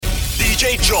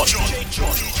DJ John.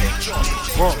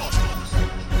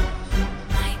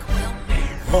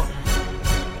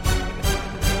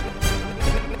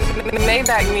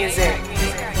 Maybach music.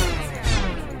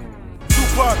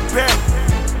 Tupac back,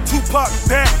 Tupac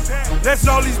back. That's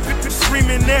all these bitches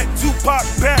screaming at. Tupac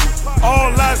back,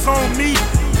 all eyes on me.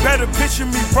 Better picture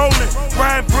me rolling,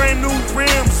 riding brand new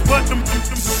rims, but them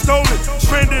stolen,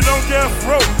 stranded on death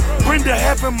row. Brenda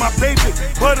having my baby,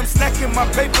 but I'm stacking my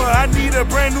paper. I need a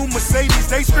brand new Mercedes.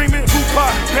 They screaming Tupac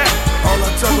back, all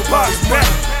I tell Tupac back.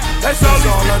 That's all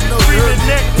I know. Screaming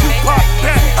that Tupac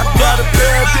back. I got a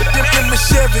bad bitch in my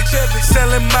Chevy,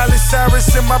 selling Miley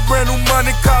Cyrus in my brand new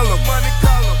money column.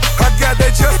 I got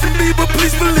that Justin Bieber,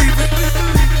 please believe it.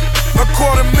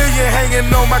 $250,000 hanging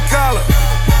on my collar.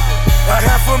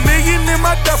 $500,000 in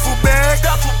my duffel bag.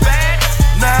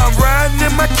 Now I'm riding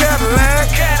in my Cadillac.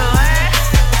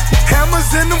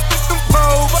 Hammers in them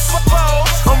foes.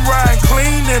 I'm riding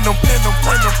clean in them.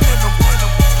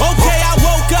 Okay, I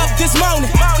woke up this morning,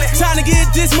 time to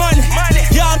get this money.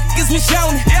 Y'all niggas was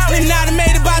yawning, and now I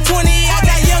made about 20. I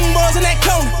got young boys in that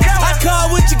corner. I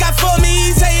call what you got for me.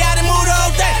 He say I done moved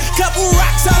all day. Couple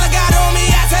rocks, all I got on me.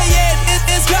 I say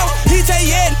yeah, it's go. He say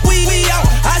yeah, we out.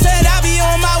 I said I'll be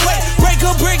on my way. Break a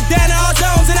brick down all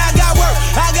zones, and I got work,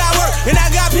 and I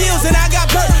got pills, and I got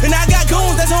perk, and I got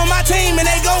goons that's on my team, and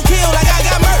they gon' kill like I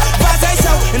got murk. If I say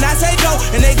so, and I say go,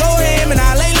 and they go ham, and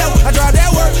I lay low. I drop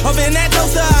that work up in that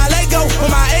toaster. I let go on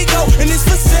my Ago, and it's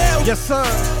for sale. Yes, sir.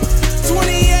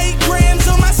 28 grams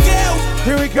on my scale.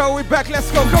 Here we go, we back, let's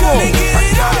go, come on. I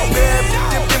got a bad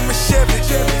bitch in my Chevy,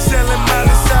 selling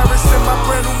Miley Cyrus in my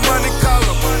brand new money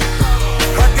column.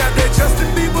 I got that Justin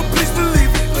Bieber, please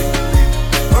believe it.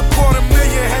 $250,000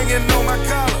 hanging on my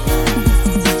collar.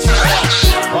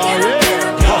 Oh, yeah.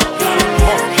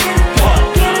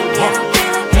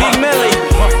 Meek Millie,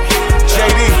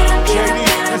 JD.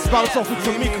 Let's bounce off with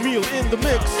some Meek Mill in the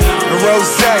mix. The Rose.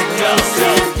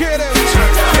 Get him.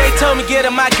 they told me get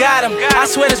him, I got him. I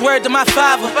swear this word to my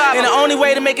father. And the only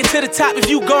way to make it to the top if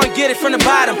you go and get it from the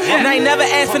bottom. And I ain't never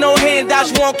asked for no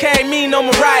handouts, you won't carry me, no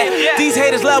Mariah. These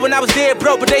haters love when I was dead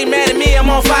broke, but they mad at me, I'm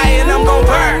on fire and I'm gon'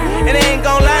 burn. And they ain't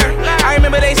gon' learn. I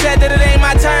remember they said that it ain't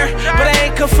my turn, but I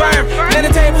ain't confirmed. Then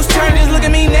the tables turn, just look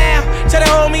at me now. Try to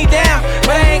hold me down,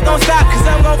 but I ain't gon' stop, cause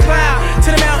I'm gon' climb to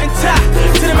the mountain top,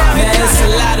 to the mountain top. There's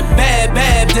a lot of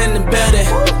babs in the building,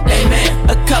 amen.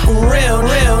 A couple real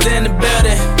in the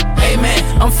building, amen.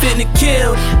 I'm finna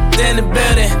kill in the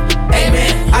building,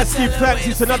 amen. Let's keep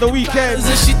practice another weekend.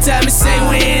 And she tell me say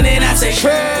when, and I say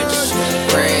church.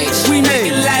 We make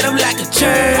it light up like a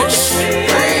church.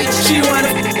 She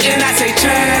wanna and I say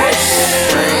church.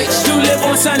 You live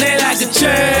on Sunday like a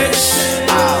church.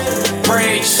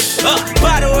 Preach.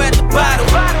 Bottle at the bottle,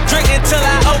 drink until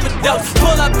I overdose.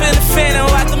 Pull up in the Phantom,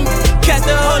 watch them catch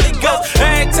the Holy Ghost.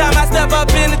 Every time I step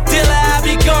up in the dealer, I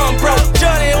be going broke.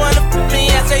 Jordan wanna me,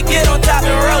 I say get on top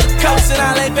and roll the coast, and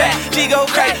I lay back. She go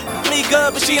crazy, me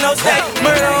good, but she no stay.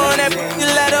 Murder on that, you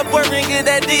let up work and get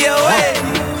that DOA.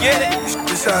 Get it?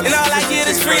 And all I get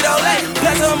is Frito-Lay.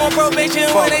 Plus I'm on probation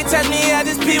when they touch me, I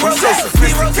just P-Rose. So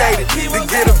sophisticated. To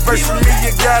get a verse from me, you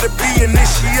gotta be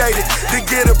initiated. To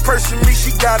get a purse from me,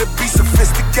 she gotta be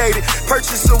sophisticated.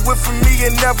 Purchase a whip from me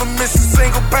and never miss a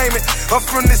single payment. I'm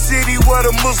from the city where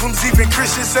the Muslims, even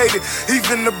Christians hate it.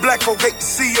 Even the black folk hate to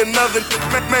see another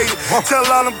made it. Tell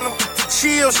all them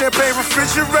chill, champagne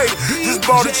refrigerator. Just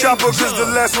bought a chopper cause the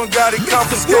last one got it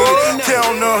confiscated.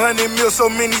 Count 100 mil so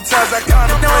many times I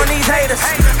contemplate. On these haters,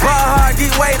 ball hard,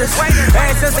 deep waiters.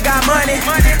 Ever since I got money,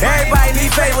 everybody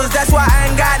need favors. That's why I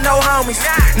ain't got no homies,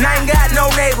 and I ain't got no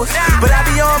neighbors. But I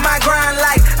be on my grind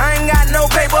like I ain't got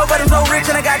no paper, but I'm so rich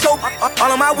and I got your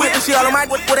all on my whip and shit, all on my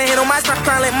whip with a hand on my strap,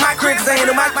 trying to let my crib, cause I ain't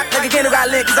on my like a candle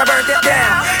got lit, cause I burnt that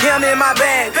down. Yeah, I'm in my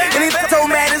bag, and he so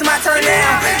mad, it's my turn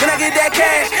now. And I get that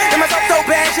cash, and my top so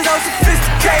bad, she's so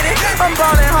sophisticated. I'm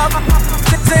ballin' hard,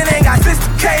 and ain't got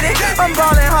sophisticated. I'm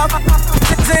ballin' hard,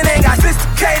 and ain't got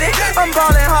sophisticated. I'm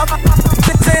ballin' hard,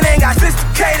 and ain't got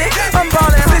sophisticated. I'm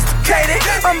ballin' sophisticated.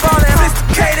 I'm ballin'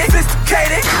 sophisticated.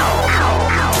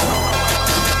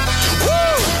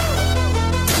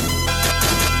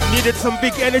 Needed some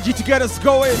big energy to get us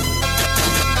going.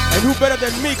 And who better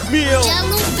than Meek Mill?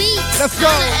 Let's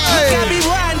go. Look, I be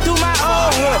riding through my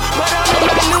old hood, but I'm in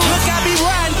my new. Look, I be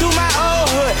riding through my old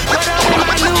hood, but I'm in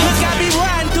my new. Look, I be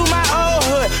riding through my old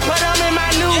hood, but I'm in my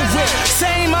new whip.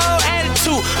 Same old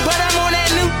attitude, but I'm on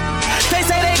that new. They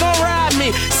say they gon' ride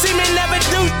me, see me never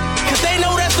do, cause they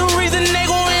know that's the reason they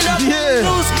gon' end up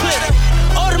news clip.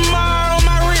 Audemars on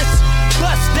my wrist,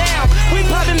 bust down. We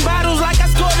popping bottles like I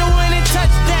scored a winning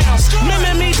touchdown.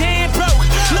 Remember me dead broke,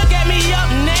 look at me up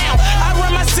now. I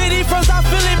run my city from South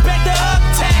Philly back to up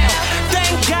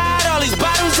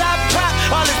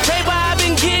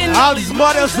all these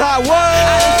models I work.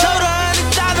 I told her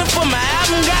 100,000 for my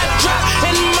album got dropped.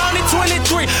 And I'm only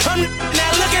 23.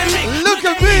 Now look at me. Look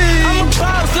at me. I'm a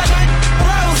boss like my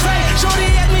Rose.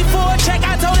 Shorty asked me for a check.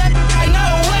 I told her no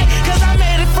way. Cause I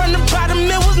made it from the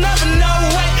bottom. It was never no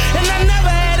way. And I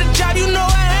never had a job. You know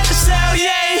I had to sell.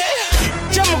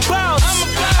 Yeah. I'm a boss.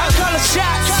 I call a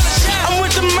shots. I'm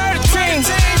with the murder team.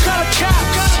 Call a cop.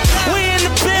 We in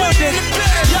the building.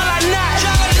 Y'all are not.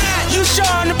 You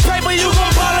showing the paper. You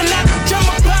gon' ball or not. I'm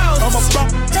a boss.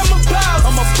 I'm a boss.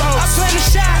 I plan the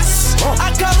shots. I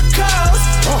call the calls.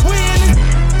 We in the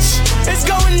it's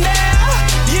going down.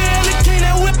 Yeah, the king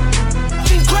that whip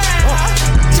and grind.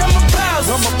 I'm a boss.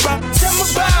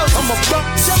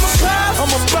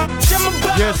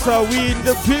 Yes, sir, we in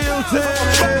the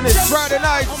building. It's Friday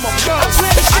night.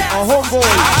 A homeboy.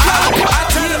 I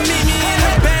tell her meet me in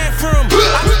the bathroom.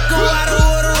 I go out of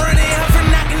order, running her for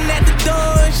knocking at the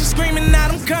door. And she screaming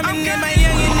out, I'm coming in my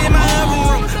youngin' in my oven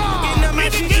room. Getting up my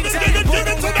shit, telling the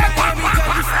porter where I am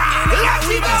because you freaking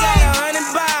we just had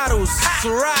 100 bottles. It's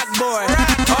a rock boy.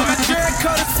 All my jerk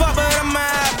coat is fuck, but I'm a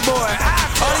hot boy.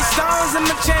 All these stones in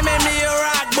my chain made me a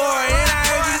rock boy. And I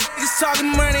heard you niggas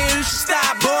talking money, you should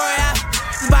stop, boy. I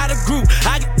by the group,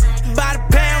 I get by the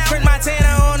pound, print my tanner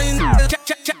on these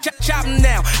chop them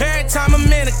down. Every time I'm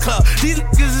in the club, these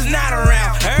niggas is not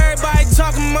around. Everybody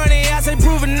talking money, I say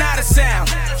proving not a sound.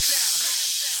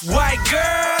 White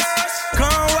girls,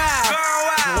 gone wild.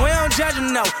 We don't judge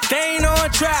them, no, they ain't on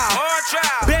trial.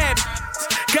 Bad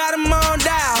got them on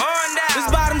down. This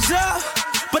bottom's up,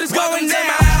 but it's going down.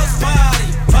 My house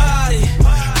party.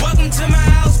 Welcome to my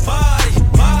house party.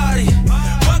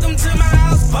 Welcome to my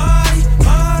house party.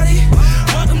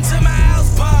 Welcome to my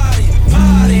house party.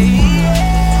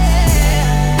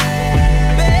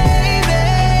 Yeah,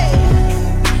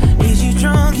 baby. Is you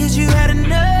drunk? Is you had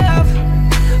enough?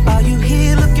 Are you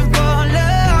here looking for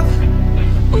love?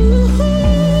 Ooh,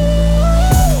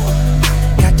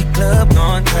 got the club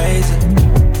going crazy.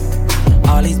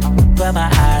 All these but my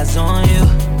eyes on you.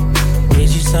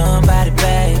 Is you somebody,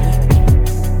 baby?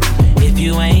 If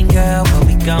you ain't, girl, what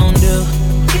we gon' do?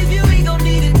 If you ain't gon'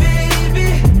 need it,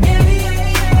 baby. Yeah.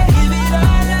 Give it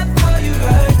all up for you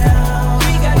right now.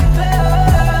 We got the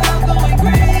club going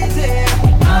crazy.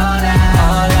 All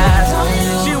eyes on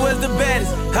you. She was the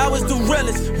baddest, I was the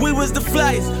realest. We was the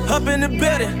flyest, up in the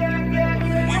building.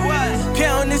 We was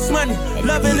counting this money,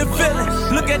 loving the feeling.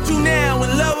 Look at you now,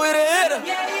 in love with a hitter.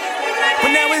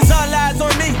 But now it's all eyes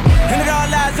on me, and it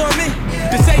all eyes on me.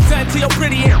 To say something to your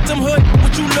pretty ass, I'm hood.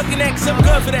 What you looking at? 'Cause I'm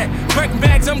good for that. Birkin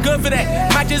bags, I'm good for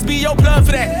that. Might just be your blood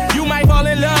for that. You might fall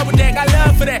in love with that. Got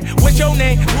love for that. What's your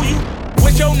name? Who you?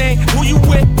 What's your name? Who you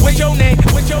with? What's your name?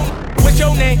 What's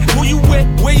your name? Who you with?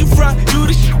 Where you from? You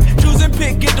the shit. Choose and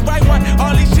pick, get the right one.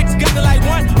 All these chicks got the like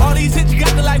one. All these hits, you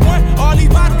got the like one. All these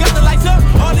bottles got the lights up.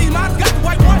 All these models got the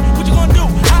white one. What you gonna do?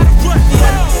 How to run?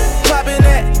 Poppin'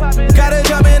 that. Got a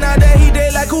job in out there, he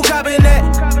dead like who coppin' that?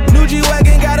 New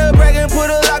G-Wagon, got a brag and put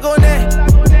a lock on that.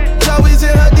 Always in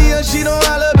her DM, she don't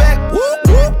holler back. Whoop,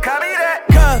 whoop, copy that.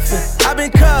 Cuffin', I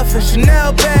been cuffin',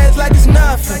 Chanel bags like it's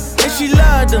nothing. And she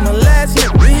loved him, her last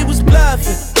nigga, he was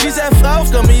bluffing. She said,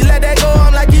 fuck on me, let that go,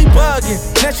 I'm like he bugging.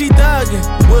 Now she thuggin'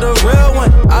 with a real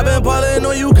one. I been ballin'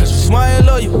 on you, cause you smart and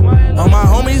loyal. All my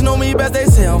homies know me best, they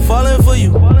say I'm falling for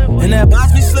you. And that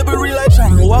box be slippery like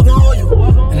tryna walk on you.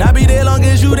 And I be there long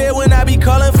as you there when I be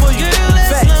calling for you. Girl,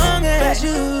 as long as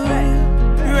you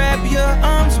wrap your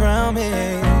arms around me.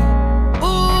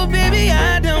 Ooh, baby,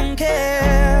 I don't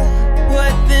care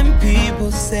what them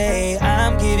people say.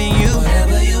 I'm giving you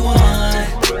whatever you want.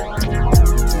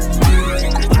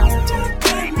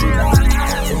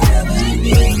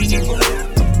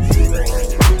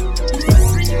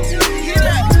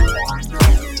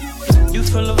 You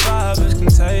feel the vibe, it's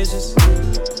contagious.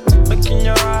 Look in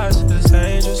your eyes, it's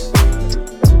dangerous.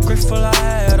 Grateful I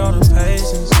had all the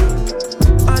patience.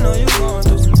 I know you're going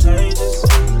through some changes.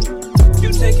 You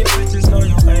taking pictures, know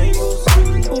your angles.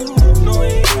 Ooh, no,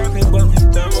 it ain't perfect, but we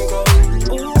done go.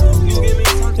 Ooh, you give me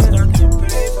something I can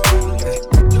pay for.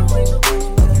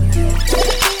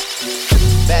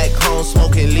 Back home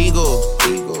smoking legal.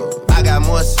 I got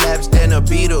more slaps than the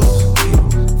Beatles.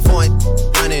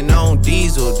 Running on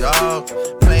diesel, dawg.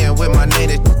 Playing with my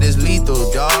name, this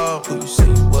lethal, dawg. Who you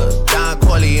see? What? Don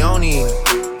Corleone.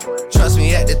 Trust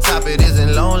me, at the top it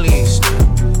isn't lonely.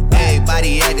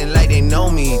 Everybody acting like they know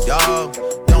me, dawg.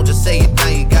 Don't just say it now,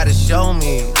 you gotta show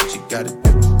me what you gotta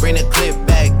do. Bring the clip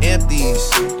back empties.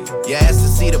 You asked to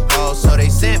see the ball, so they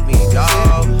sent me,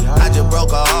 dawg. I just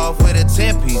broke her off with a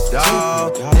 10-piece,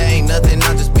 dawg. There ain't nothing,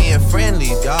 I'm just being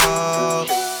friendly, dawg.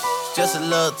 Just a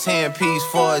little 10-piece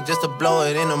for it, just to blow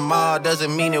it in the mall.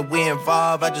 Doesn't mean that we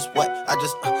involved. I just put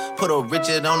a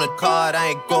Richard on the card. I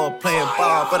ain't going playing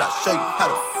ball, but I'll show you how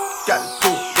to gotta do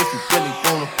it. If you really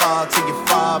wanna fall till you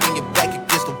fall and you're back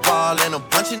against the wall, and a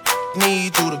bunch of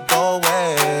need you to go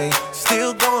away.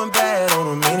 Still going bad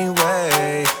on them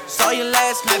anyway. Saw you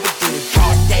last night, but did it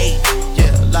all day.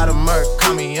 Yeah, a lot of murk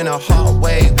caught me in a hard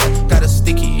way. Got a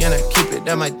sticky and I keep it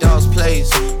at my dog's place.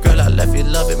 Girl, I left you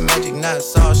love it magic, not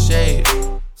it's all shade.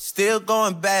 Still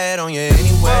going bad on you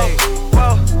anyway.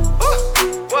 Whoa, whoa,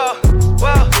 whoa,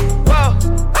 whoa, whoa.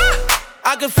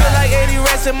 I can feel like 80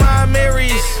 rats in my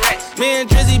Marys. Me and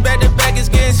Drizzy back to back, it's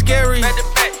getting scary.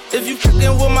 If you fucking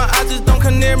with my eyes, just don't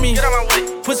come near me.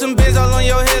 Put some bins all on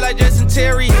your head like Jason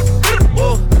Terry.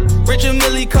 Whoa. Richard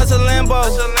Millie cuss a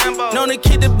Lambo. Known to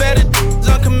keep the better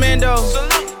on commando.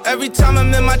 Every time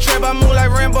I'm in my trap, I move like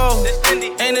Rambo.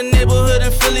 Ain't a neighborhood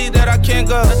in Philly that I can't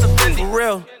go. For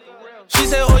real. She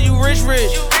said, oh, you rich.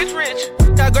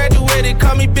 I graduated,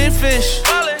 call me Big Fish.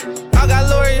 I got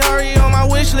Lori Hurry on my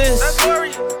wish list.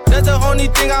 That's the only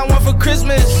thing I want for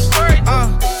Christmas.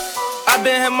 I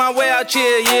been had my way out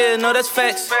here, yeah, no, that's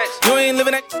facts. You ain't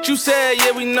living that you said,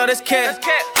 yeah, we know that's cat.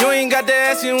 You ain't got the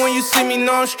ass in when you see me,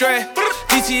 no, I'm straight.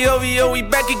 DTOVO, we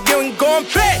back again, we going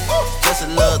back. Just a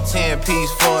little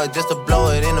 10-piece for it, just to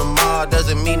blow it in the mall.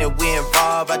 Doesn't mean that we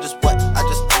involved. I just put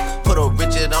a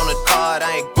Richard on the card.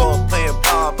 I ain't going playing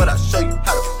ball, but I'll show you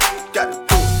how to gotta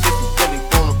do it. If you really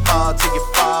wanna fall till you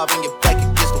fall and you're back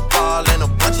against the wall, and a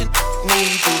bunch of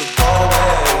need you to go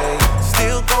away.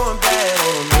 Still going bad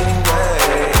on them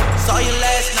anyway. Saw you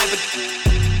last night, but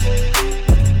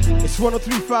it's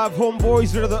 103.5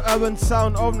 Homeboys, with the urban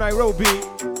sound of Nairobi.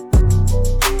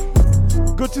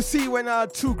 Good to see when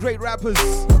two great rappers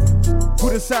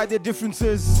put aside their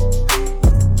differences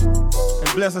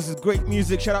and bless us with great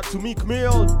music. Shout out to Meek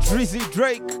Mill, Drizzy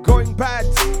Drake, Going Bad.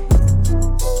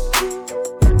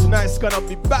 And tonight's gonna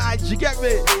be bad, you get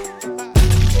me?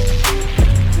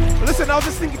 Listen, I was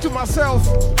just thinking to myself,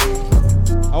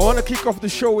 I want to kick off the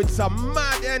show with some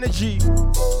mad energy.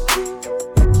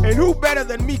 And who better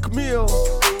than Meek Mill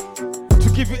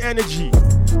to give you energy?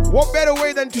 What better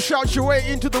way than to shout your way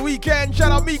into the weekend?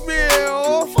 Shout out Meek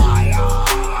Mill. Fire!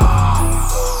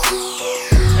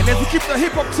 And as we keep the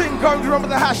hip hop thing going, remember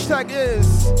the hashtag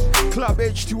is Club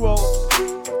H2O.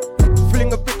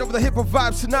 Feeling a bit of the hip hop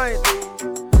vibes tonight.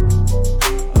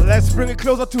 Let's bring it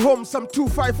closer to home. Some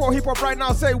 254 hip hop right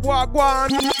now. Say Wagwan.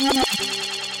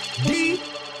 DJ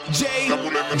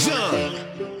John,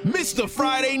 Mr.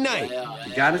 Friday Night.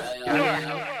 You got it?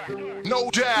 No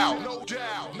doubt. No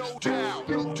doubt. No doubt.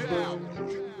 No doubt.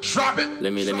 Drop it.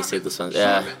 Let me say this one.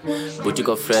 Yeah.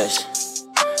 Boutique fresh.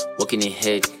 Walking in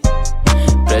head.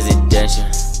 Presidential.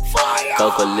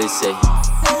 Calculate.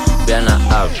 Biana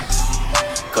out.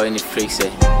 Calling the freak say.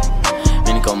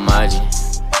 Minico Margie.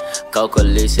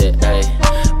 Calculate. Ay.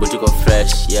 Boutique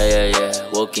fresh. Yeah.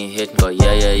 Walking head. Go.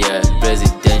 Yeah.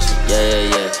 Presidential.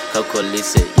 Yeah.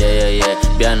 Calculate. Yeah.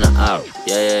 Biana out.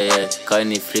 Yeah. Calling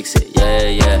the freak say.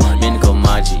 Yeah. Minico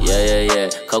Margie. Yeah.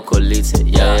 Calculate.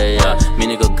 Yeah.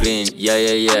 Minico green.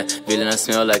 Yeah. Villain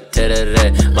smell like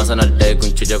terere. Masana day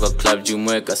kunchuja kwa club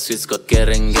jumweka sweets kwa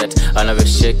kerenget. Anave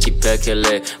shake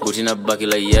pekele. Butina baki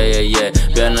like yeah.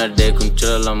 Biana day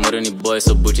kunchura la moreni boy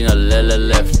so butina lele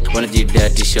left. Wanna ji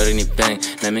dirty shorty ni peng.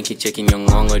 Na minki checking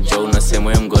nyongo jo.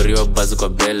 Unasemo ya mgoriwa bazu kwa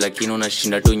bell. Lakini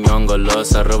unashinda tu nyongo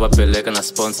losa. Roba peleka na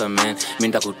sponsor man.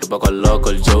 Minta kutupa kwa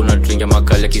local jo. Unadringa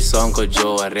makali ya kisonko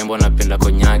jo. Warembo napenda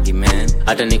konyagi man.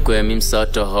 Hata nikwe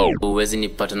mimsoto ho. Uwezi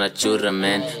nipata na chura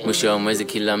man. Mwisho wa mwezi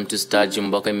kila mtu star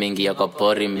jumboka imeingia kwa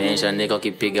pori man. Shanika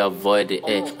ukipiga void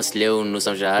masleo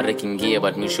unusa mshahara kingia.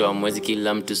 But mwisho wa mwezi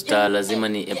kila mtu star lazima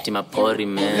ni empty mapori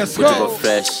man. Kutuko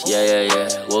fresh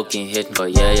yeah. Walking hit go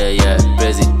yeah.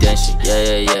 Presidential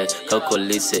yeah.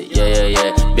 Calculate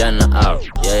yeah. Biana out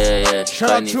yeah.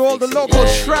 Shout out to all the local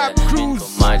trap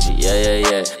crews. Margie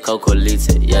yeah.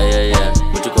 Calculate yeah.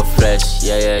 Kutuko fresh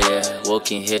yeah.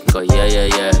 Walking hit go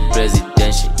yeah.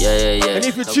 Presidential yeah. And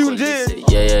if you tuned in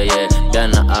yeah.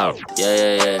 Biana out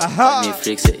yeah. Me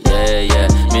freaks it yeah.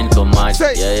 Minko Margie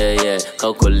yeah.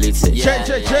 Calculate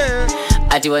yeah.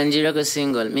 Ati wanjira ko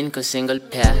single, minko single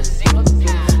pair.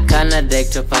 Kana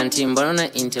director panty mbona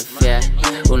na interfere.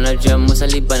 Unajua Musa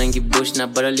libanangi bush na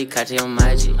bado likate ya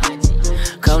maji.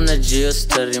 Ka unajua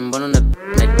story mbona na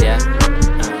dare.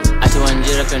 Ati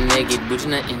wanjira ko naked but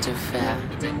na interfere.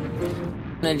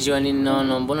 Unajua ni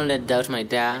nono mbona let doubt my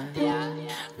dad.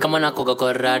 Kama na koga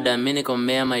kwa rada mimi niko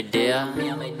mea my dear.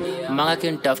 Manga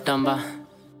kintafuta mba.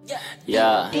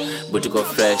 Yeah, but you go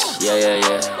fresh, yeah.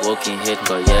 Walking hit,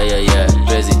 go, yeah.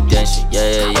 Presidential,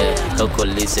 yeah. Coco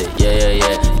Lise,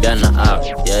 yeah. Diana out,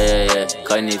 yeah.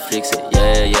 Kanye Flix,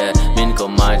 yeah. Minko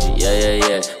Maji,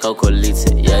 yeah. Coco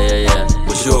Lise, yeah.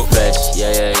 But you go fresh,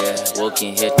 yeah.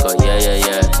 Walking hit, go,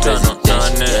 yeah.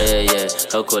 Presidential, yeah.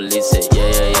 Coco Lise,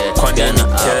 yeah. Diana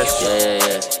out,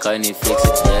 yeah. Kanye Flix,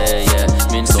 yeah.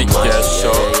 Minko Maji,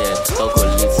 yeah. Coco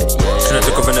Lise, yeah.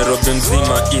 Tunatoka Nairobi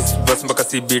mzima East bus mpaka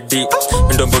CBD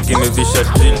Ndombogi imevisha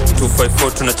drill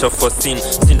 254 tunachafua scene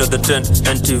Sindo the trend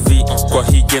NTV Kwa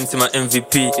hii game sima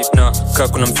MVP Na kaa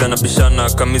kuna msana bishana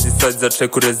Kamizi size za try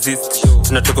kuresist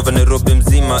Tunatoka Nairobi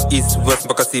mzima East bus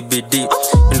mpaka CBD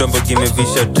Ndombogi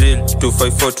imevisha drill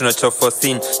 254 tunachafua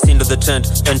scene Sindo the trend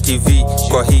NTV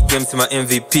Kwa hii game sima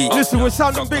MVP Listen, we're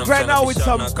sounding big right now with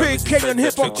some big Kenyan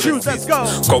hip-hop tunes, let's go.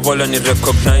 Kwa wala ni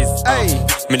recognize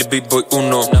Mini big boy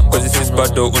uno Kwa this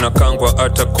bado unakangwa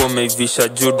hata kome ivisha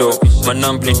judo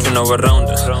Manambli tuna waround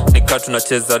Nika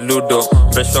tunacheza ludo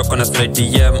Fresh wako na slide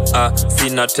DM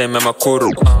Sina time ya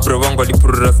makuru Bro wangu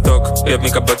alipurura stock Pia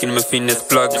mikabaki nimefines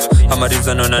plugs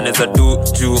Hamariza na unaneza du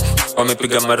juu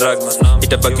Wamepiga marags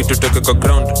Itabaki tutoke kwa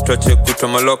ground Tuache kutwa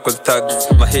malocals tags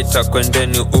Mahita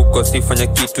kwendeni uko Sifanya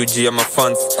kitu juu ya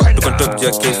mafans Tukon top juu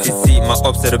ya KCC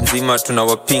Maopsere mzima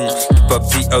tunawaping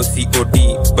PUBG au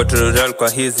COD Battle Royale kwa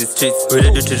hizi streets We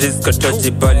ready to risk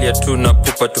Kataji bali ya tuna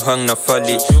pupa tuhang na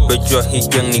fali Bejua hii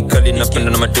gang ni kali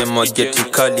Napenda na mademo wa geti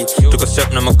kali Tuko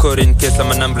strap na makori in case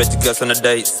manambli Wajigasa na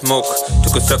die smoke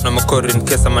Tuko strap na makori in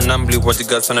case manambli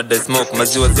Wajigasa na die smoke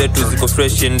Maziwa zetu ziko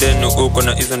fresh endenu Uko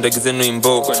na izo ndegi zenu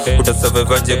imbo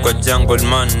Utasurvivaje kwa jungle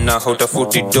man Na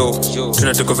hautafuti do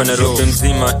Tunatoka Nairobi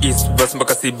mzima East bus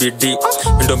mpaka CBD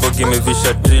Ndombogi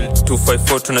imevisha drill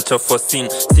 254 tunachafua scene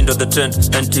Sindo the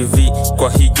trend NTV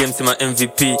Kwa hii game sima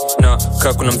MVP Na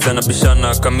kaa kuna msana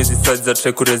bishana Kamizi size za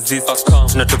try kuresist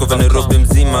Tunatoka Nairobi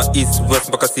mzima East West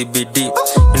mpaka CBD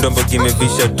Ndombogi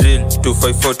imevisha drill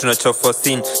 254 tunachafua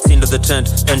scene Sindo the trend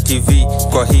NTV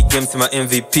Kwa hii game sima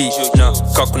MVP Na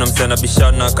kaa kuna msana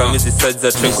bishana Kamizi size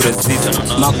za try kuresist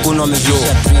Makuno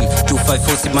amevisha drill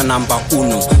 254 sima namba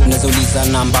uno Unazouliza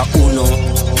namba uno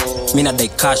Mina dai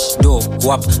cash do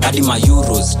wap hadi ma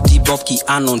euros T-Bob ki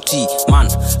anon T man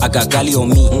agagali on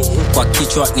me Kwa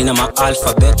kichwa nina ma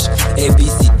alphabet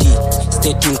ABCD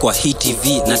Stay tuned kwa hii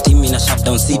TV Na team ina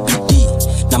shutdown CBD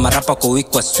Na marapa kwa week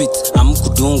kwa streets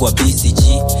Amkudungwa BCG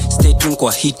Stay tuned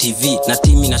kwa hii TV Na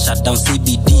team ina shutdown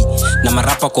CBD Na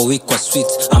marapa kwa week kwa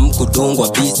streets Amkudungwa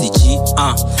BCG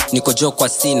Niko jo kwa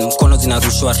scene Mkono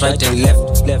zinarushwa right and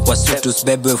left Kwa street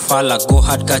usbebe ufala Go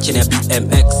hard catching ya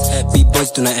BMX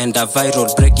B-boys tunaenda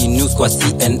viral Breaking news kwa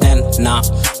CNN Na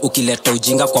ukileta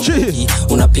ujinga kwa mbugi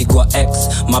Unapigwa X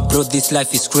My bro this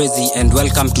life is crazy And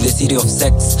welcome to the city of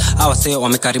sex Awase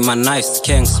wamekarima knives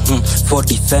Kangs for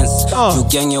defense You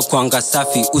gang yo kwanga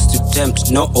safi Used to tempt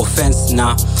no offense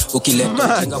Na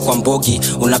ukileta ujinga kwa mbugi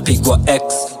Unapigwa X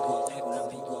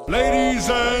Ladies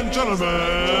and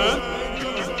gentlemen,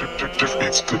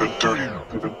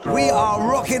 we are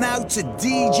rocking out to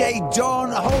DJ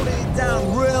Don, holding it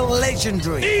down, real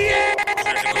legendary.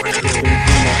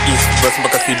 East bus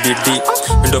mpaka CBD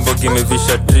Ndombogi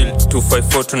imevisha drill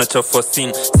 254 tunachafua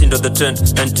scene Sindo the trend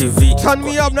NTV Turn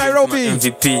me up Nairobi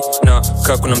MVP Na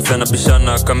kaa kuna msana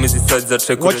bishana Kamizi size za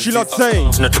try What you lot saying?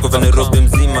 Tunatoka Nairobi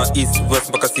mzima East West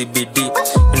mpaka CBD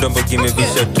Ndombogi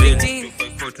imevisha drill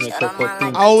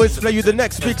I always play you the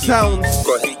next big sounds.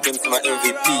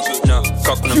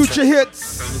 Future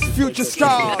hits, future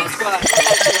stars.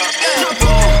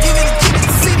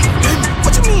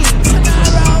 What you mean?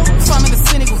 If I'm in the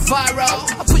cynical viral,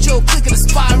 I put your click in a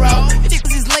spiral. You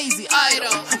niggas is lazy,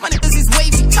 idle. My niggas is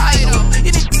wavy, title.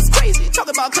 You niggas is crazy,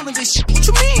 talking about killing this shit. What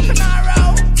you mean?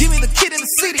 Give me the kid in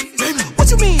the city. What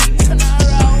you mean?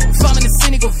 If I'm in the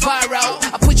cynical viral,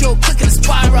 I put your click in a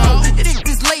spiral. You niggas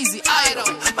is lazy, idle.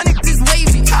 My niggas is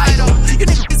wavy, title. You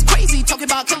niggas is crazy, talking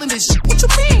about killing this shit. What you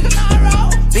mean?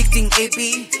 Big thing AP,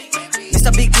 it's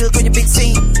a big deal when you big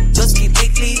scene. Just keep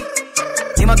lately.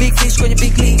 Name a big fish when you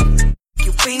big league.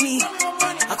 You pay me.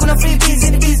 I couldn't free beans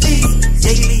in the business.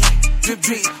 Daily, drip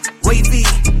drip, wavy,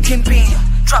 kimping.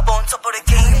 Trap on top of the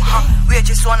game, we're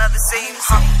just one of the same,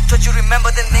 Don't you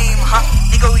remember the name,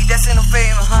 Ego we that's in the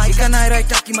fame, Ikana right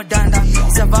taki madanda.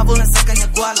 Sababu na saka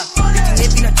nyagwala.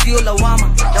 Ikinepi na trio la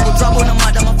wama. Double trouble na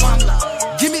madama famla.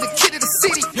 Give me the kid of the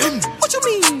city. What you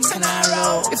mean?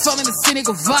 If I'm in the city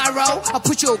go viral, I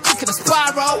put your click in a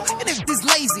spiral. And if this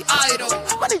lazy idle,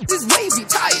 my nigga this wavy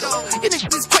title. You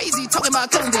niggas is crazy talking about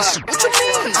killing this shit. What you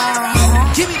mean?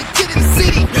 Give me the kid of the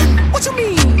city. What you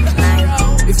mean?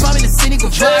 If I'm in the city go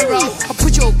viral, I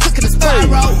put your click in a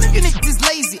spiral. You niggas is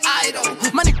lazy idle,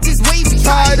 my nigga this wavy title.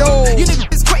 Tidal. You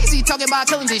niggas crazy talking about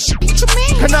killing this shit. What you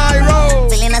mean? Canairo.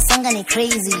 Selena songa ni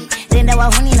crazy. Renda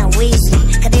wahuni na wezi.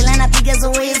 Kadila na piga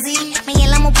zoezi.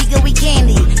 Mengela mupiga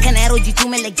weekendi. Canairo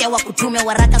jitume legea wa kutume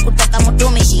waraka kutoka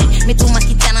motomeshi. Mituma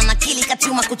kijana na kili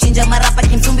katuma kuchinja marapa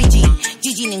kimtumbiji.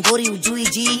 Jiji ni ngori ujui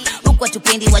ji. Huku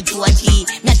watupendi wajuaji.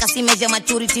 Miaka si meja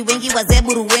maturity. Wengi wazee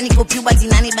buruweni kwa puberty.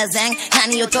 Nani bazang,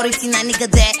 nani authority, nani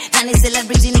gade. Nani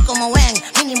celebrity niko mawang.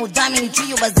 Mini mudami ni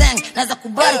chuyo bazang. Naza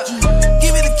kubariki.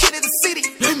 Give me the kid of the city.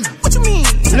 What you mean?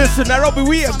 Listen, Nairobi,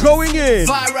 we are going in.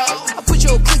 Viral. I put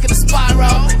your click in the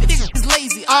spiral. Your nigga is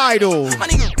lazy. Idol. My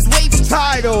nigga is wavy.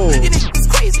 Tidal. Your nigga is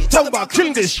crazy. Talk about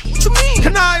killing this. What you mean?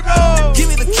 Canairo. Give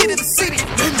me the kid of the city.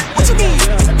 What you mean?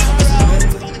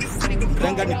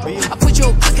 I put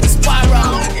your click in the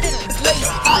spiral. Your nigga is lazy.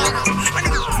 My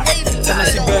nigga is wavy.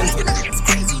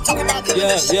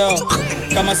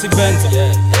 Kama si benzo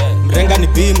mrenga ni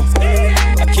bima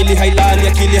akili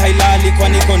hailali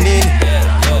kwani iko nini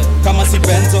kama si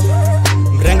benzo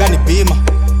mrenga ni bima.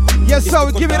 Yes sir,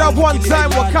 we give it up one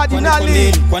time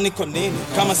wakadinali kwani iko nini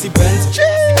kama si benzo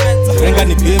mrenga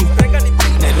ni bima.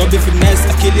 Nairobi finesse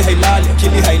akili hailali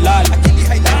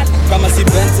kama si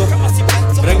benzo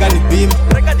mrenga ni bima.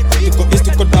 Tuko east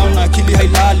tuko down akili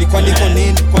hailali kwani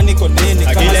iko nini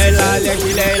akili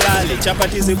hailali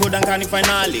chapati zibuda kani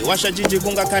finali washa jiji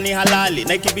kunga kani halali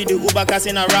na ikibidi uba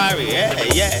kasi na rari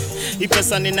yeah hii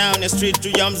pesa ninayo na street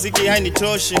juu ya mziki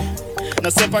hainitoshi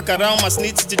nasepa karama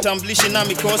snitch titamblishi na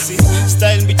mikosi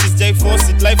style bitches jai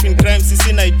force it life in crime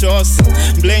sisi na itos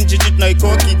blame jiji na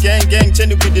ikoki gang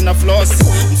cheni bidi na floss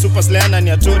msupa sleana ni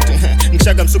atoti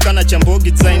nishaga msuka na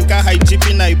chambogi design ka high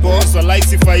GP na iboss wa life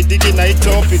sifaidiki na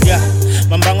itopic yeah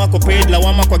mambango ako paid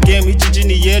lawama kwa game jiji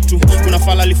ni yetu kuna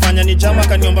fala alifanya ni jama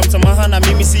kaniomba msamaha na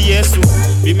mimi si Yesu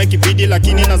bime kibidi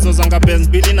lakini nazozanga Benz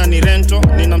bili na ni rento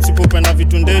nina msipope na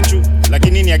vitu ndechu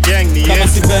lakini ni ya gang ni kama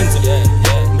Yesu si benzo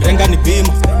mrenga ni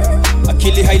bima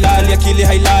akili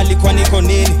hailali kwani iko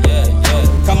nini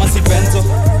kama si benzo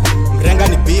mrenga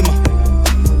ni bima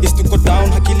is to go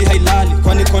down akili hailali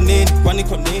kwani iko nini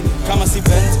kama si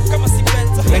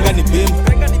benzo mrenga ni bima.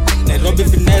 Nairobi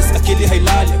finesse akili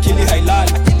hailali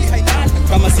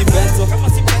kama si benzo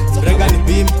mrenga ni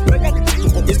bima.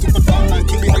 Tuko is to go down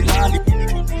akili hailali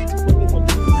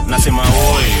nasema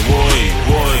oi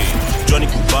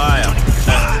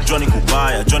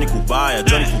Johnny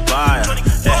Kubaya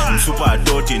msupa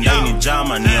adoti ndani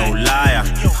jama ni ya Ulaya.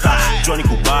 Johnny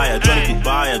Kubaya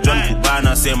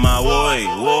nasema oi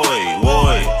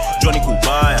Johnny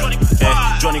Kubaya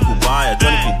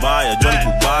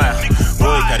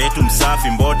Roy karetu msafi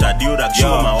mbota diura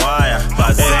kishua mawaya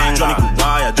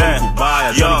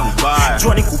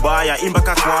Johnny Kubaya imba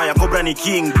kakwaya Cobra ni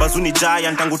king bazuni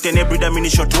giant tangu tene brida mini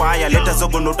shot wire leta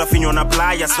zogo ndo utafinywa na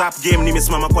playa rap game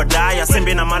nimesimama kwa daya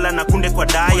sembe na mala na kunde kwa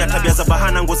daya tabia za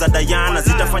bahana ngo za Diana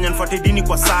zitafanya nifuate dini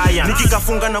kwa saya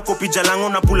nikikafunga na kopija lango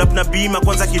na pull up na bima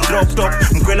kwanza ki drop top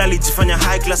mkwela alijifanya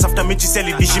high class after mechi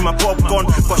seli dishi ma popcorn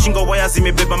kwa shingo waya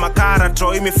zimebeba makara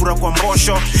tro imefura kwa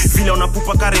mbosho vile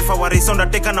unapupa karefa wa race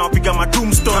undertaker na wapiga ma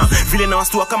tombstone vile na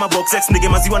wastua kama box X ndege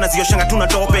maziwa na zioshanga tuna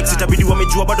topex itabidi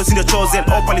wamejua bado sindio chosen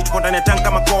opali tuko ndani ya tank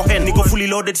kama Cohen niko fully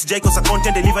loaded sijaiko sa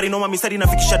content delivery noma mistari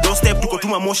nafikisha doorstep tuko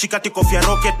tuma moshi kati kofia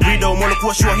rocket breeder umolo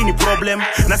kuwa shua hii ni problem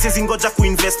na siwezi ngoja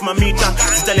kuinvest mamita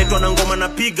zitaletwa na ngoma na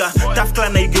piga tough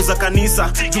clan na igeuza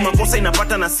kanisa juma kosa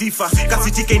inapata na sifa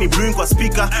kasi tike ni brewing kwa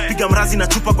speaker piga mrazi na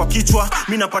chupa kwa kichwa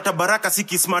mimi napata baraka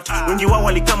siki smart wengi wao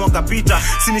walikama wakapita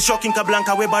sini shocking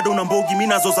kablanka we bado una mbogi mimi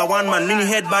nazo za one man mini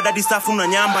head bad hadi staff una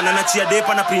nyamba na nachia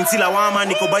depa na Prince Lawama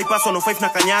niko bypass 105 na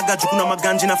kanyaga jukuna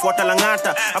maganji na fuata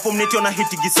langata hapo mnetio na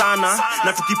hitigi sana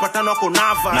na tukipatana wako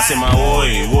nava nasema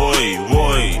oi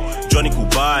Johnny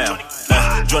Kubaya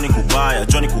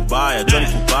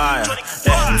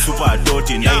msupa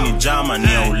adoti ndani jama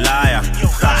ni ya Ulaya.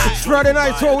 It's Friday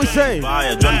night, so we say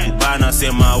Johnny Kubaya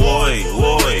nasema oi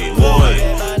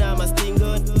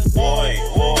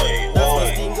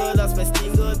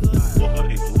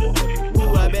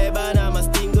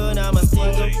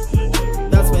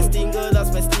That's my stingo.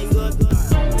 That's my stingo.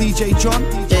 DJ John.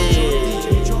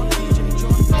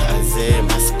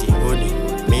 Azema stingo ni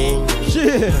mingi.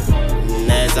 Shit.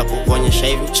 Naweza kukuonyesha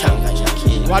hivi changa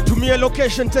jaki. Watumie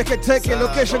location take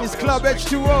location is Club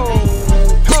H2O.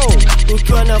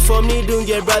 Ukiwa na form ni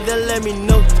dunge brother let me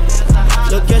know.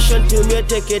 Location to me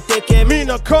take me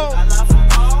no call.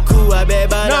 Kuwa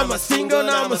beba na my single.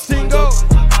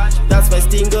 That's my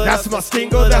stingo. That's my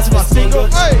single.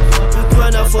 Hey.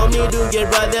 Ukiwa na form ni dunge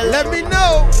brother let me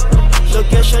know.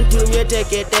 Location to me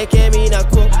take me na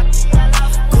call.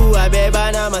 Kuwa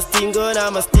beba na my stingo.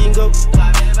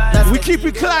 We keep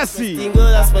it classy.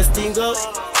 That's my stingo.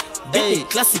 Hey,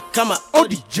 classic kama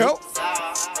Odi Joe.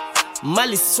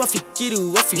 Mali swafikiri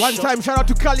wafi One time shout out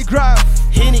to Calligraph.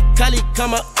 Hini kali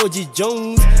kama Oji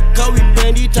Jones. Kawi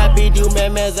pendi tabidi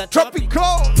umemeza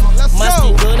Tropical. Let's go.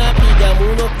 Mastingona piga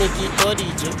muno niki Odi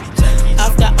Joe.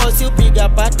 After us you piga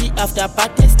party after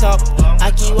party stop.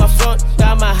 Akiwa front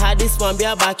kama hadis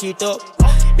mwambia back it up.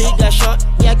 Piga shot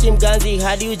ya Kimganzi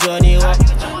hadi ujoni walk.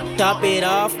 Top it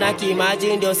off na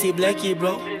kimagine ndio si blacky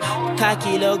bro.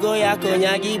 Kaki logo ya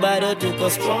konyagi bado tuko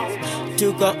strong.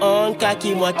 Tuko on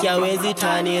kaki mwaki hawezi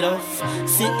turn it off.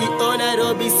 CEO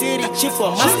Nairobi City chief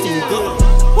for Mastingo.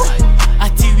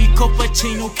 Ati we copper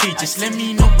chain okay, just let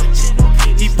me know.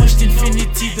 He pushed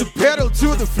infinity the pedal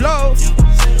to the flow.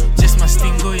 Just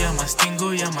Mastingo, yeah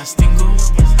Mastingo, yeah Mastingo.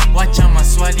 Watch out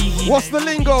maswali he. What's the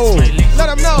lingo? Let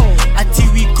him know. Ati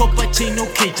we copper chain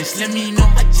okay, just let me know.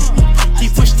 He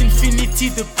pushed infinity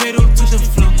the pedal to the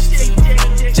floor.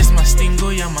 Just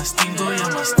Mastingo, yeah Mastingo, yeah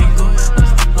Mastingo.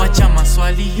 Watch out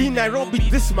maswali he Nairobi,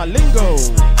 this my lingo.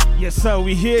 Yes sir,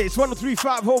 we here. It's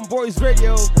 103.5 Homeboys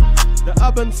Radio. The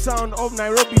urban sound of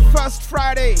Nairobi. First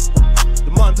Friday,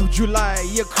 the month of July.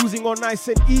 You're cruising on nice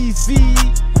and easy.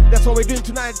 That's what we're doing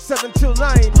tonight, 7 till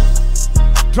 9.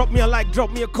 Drop me a like,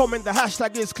 drop me a comment. The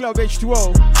hashtag is Club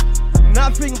H2O.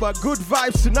 Nothing but good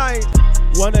vibes tonight.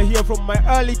 Wanna hear from my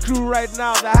early crew right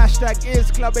now. The hashtag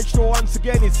is Club H2O. Once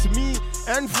again, it's me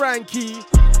and Frankie.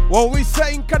 What we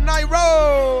saying,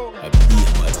 Canairo?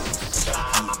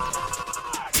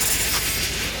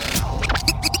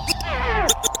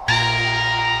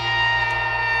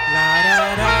 La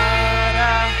da da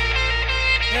da.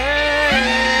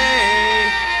 Hey,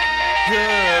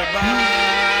 goodbye.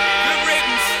 Good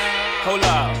riddance. Hold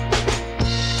up.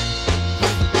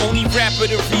 Only rapper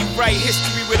to rewrite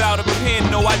history without a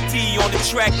pen. No ID on the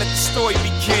track. Let the story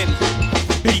begin.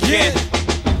 Begin.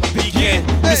 Begin.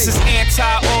 This is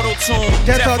anti-auto-tune.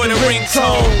 Death for the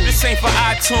ringtone. This ain't for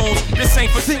iTunes. This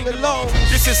ain't for sing-along.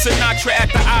 This is Sinatra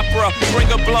at the opera. Bring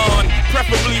a blonde,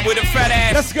 preferably with a fat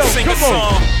ass. Let's go. Sing a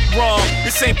song. Wrong.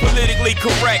 This ain't politically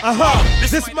correct.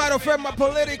 This might offend my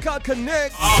political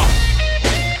connect.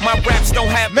 My raps don't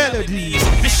have melodies.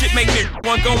 This shit make me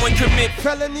want go and commit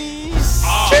felonies.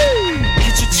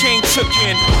 Get your chain took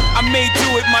in. I may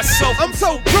do it myself. I'm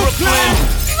so Brooklyn.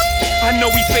 I know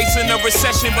we facing a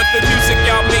recession, but the music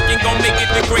y'all making gon' make it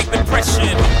the Great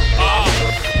Depression.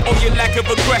 Oh, your lack of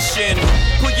aggression.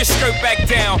 Put your skirt back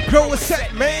down. Grow a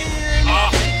set, man.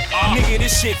 Nigga,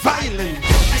 this shit violent.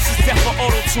 This is death for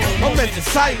auto-tune. Moment of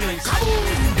silence.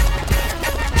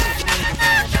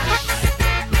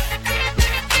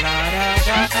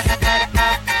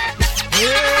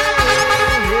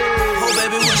 Oh,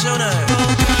 baby, what's your name?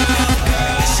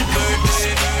 It's your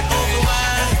birthday. Over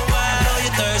wine. I know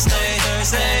you're Thursday.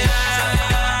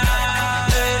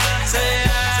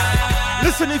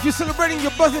 Listen, if you're celebrating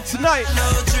your birthday tonight,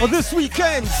 or this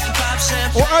weekend,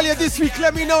 or earlier this week,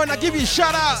 let me know and I'll give you a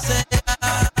shout out.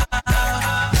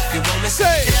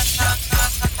 Say.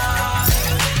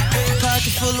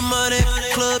 Pocket full of money,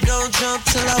 club don't jump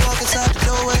till I walk inside the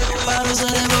doorway. Bottles of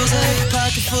that rosé.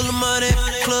 Pocket full of money,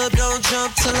 club don't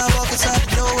jump till I walk inside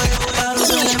the doorway. Bottles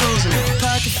of that rosé.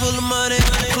 Pocket full of money,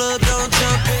 club don't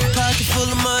jump. Pocket full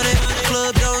of money,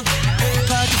 club don't.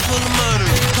 Pocket full of money,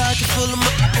 pocket full of money.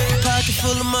 Pocket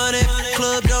full of money,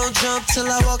 club don't jump till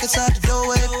I walk inside the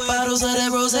doorway. Bottles of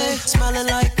that rosé, smelling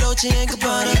like Dolce &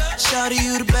 Gabbana. Shout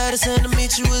you the baddest and to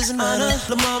meet you is an honor.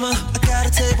 La mama, I got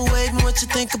a table waiting, what you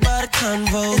think about a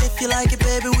convo? And if you like it,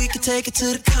 baby, we can take it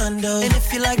to the condo. And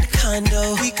if you like the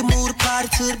condo, we can move the party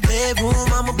to the bedroom.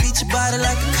 I'ma beat your body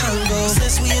like a Congo.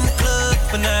 Since we in the club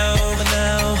for now,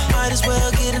 might as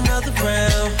well get another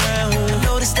round. I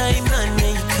know this ain't nothing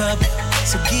in your cup,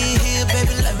 so get here,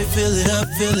 baby, let me fill it up.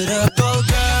 Go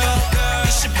girl,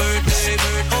 it's your birthday.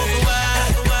 Over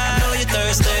wide, I know you're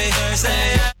Thursday.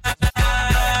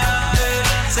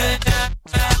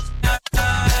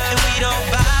 And we don't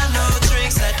buy no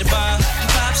drinks at the bar.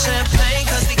 Pop champagne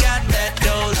cause we got that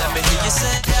dough. Let me hear you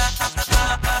say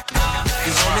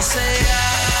you wanna say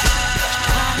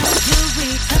You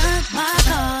return my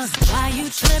calls. Why you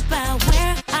trip out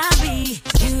where I be?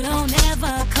 You don't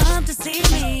ever come to see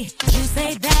me. You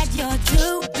say that you're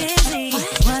too busy.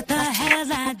 What the hell,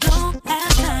 I don't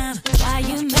have time. Why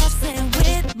you messing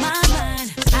with my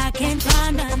mind? I can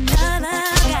find another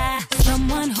guy,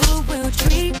 someone who will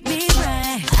treat me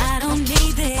right. I don't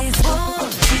need this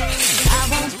bullshit. I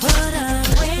won't put up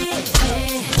with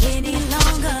it any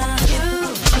longer.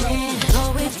 You can go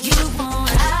if you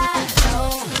want. I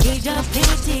don't need your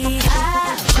pity. I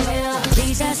will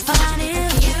be just fine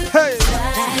if you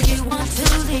decide you want to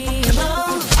leave.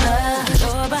 Close the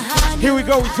door behind you. Here we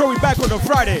go, we throw it back on a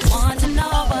Friday. Want to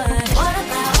know what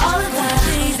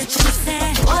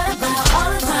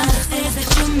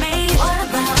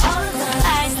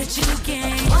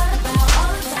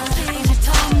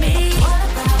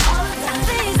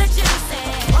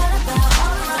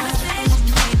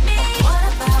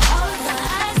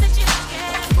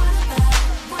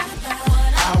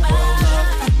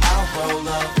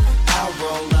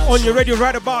On your radio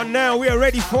right about now, we are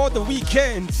ready for the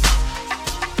weekend.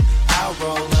 I'll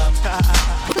roll up.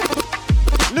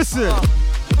 Listen,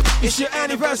 it's your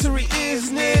anniversary,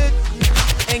 isn't it?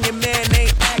 And your man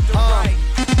ain't acting right.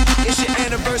 It's your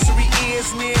anniversary,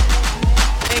 isn't it?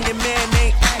 And your man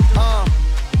ain't acting.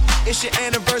 It's your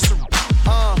anniversary.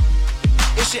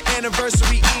 It's your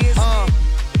anniversary, isn't it?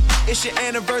 It's your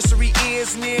anniversary,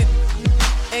 isn't it?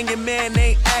 And your man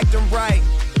ain't acting right.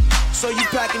 So you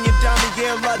packing your diamond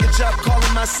gear luggage up,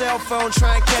 calling my cell phone,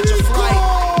 trying to catch a flight.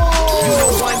 You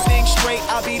know one thing straight,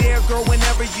 I'll be there, girl,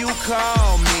 whenever you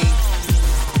call me.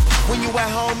 When you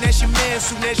at home, that's your man.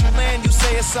 Soon as you land, you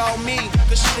say it's all me.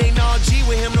 Cause shit ain't all G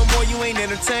with him no more, you ain't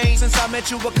entertained. Since I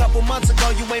met you a couple months ago,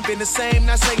 you ain't been the same.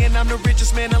 Not saying I'm the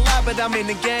richest man alive, but I'm in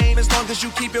the game. As long as you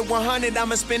keep it 100,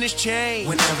 I'ma spin his chain.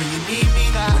 Whenever you need me,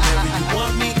 whenever you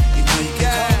want me, you know you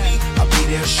can call me. I'll be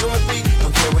there shortly,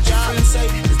 don't care what your friends say,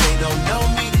 cause they don't know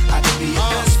me. I can be your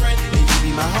best friend, and you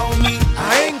be my homie.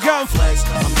 I ain't gon' flex,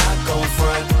 I'm not gon'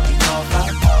 front. You know if I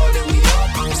fall, then we all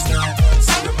gon' stop.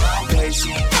 See the my way,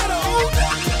 she gotta hold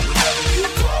on. Whenever you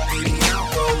call me, I'll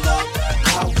roll up.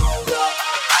 I'll roll up,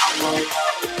 I'll roll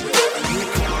up. Whenever you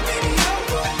call me, I'll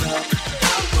roll up.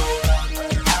 I'll roll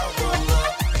up, I'll roll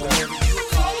up. Whenever you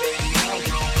call me, I'll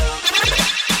roll up.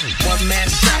 One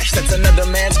man's trash, that's another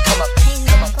man's come up.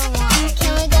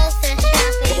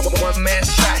 One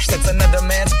man's trash, that's another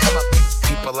man's come up.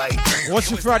 People like, what's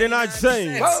your Friday night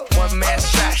saying? One man's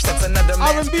trash, that's another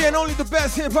man's R&B and only the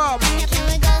best hip hop.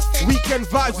 Weekend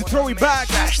vibes, we throw it back.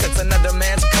 trash, that's another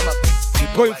man's come up.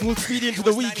 Going full speed into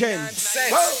the weekend. I'm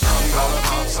gonna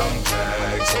pop some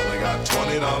tags. Only got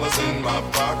 $20 in my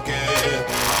pocket.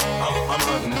 I'm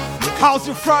hunting. How's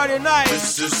your Friday night?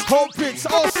 Hope it's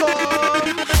awesome.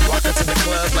 Walk into the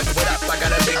club like, what up? I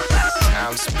got a big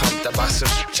ounce pumped up. I some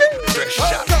dress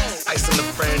shop. Ice on the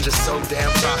fringe is so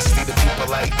damn frosty. The people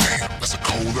like, that's a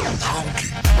cold little honky.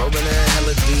 Rolling in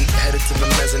hella deep, headed to the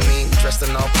mezzanine. Dressed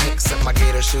in all pink, set my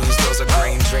gator shoes. Those are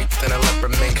green, draped in a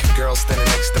leopard mink. Girl standing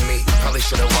next to me. Probably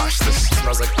should have washed this.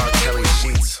 Smells like R. Kelly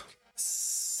sheets.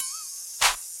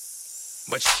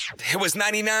 But it was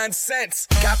 99 cents.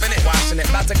 Copping it, washing it.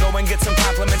 About to go and get some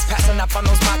compliments. Passing up on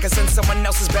those moccasins. Someone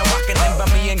else has been walking in.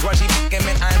 Bummy and grungy fucking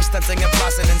man. I am stunting and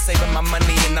flossing and saving my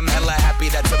money. And I'm hella happy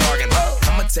that's a bargain.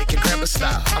 I'ma take your grandpa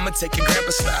style. I'ma take your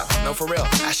grandpa style. No, for real.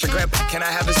 Ask your grandpa, can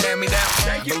I have his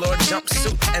hand-me-down? Velour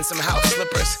jumpsuit and some house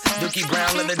slippers. Dookie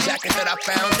brown leather jacket that I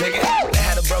found. Dig it. They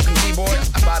had a broken keyboard.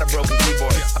 I bought a broken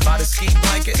keyboard. I bought a ski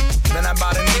blanket. Then I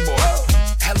bought a kneeboard.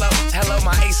 Hello, hello,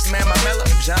 my ace man, my mellow.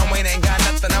 John Wayne ain't got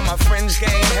nothing on my fringe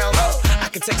game, hell no. I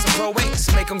could take some pro wings,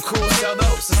 make them cool, sell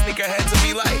those. The sneakerheads will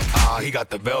be like, he got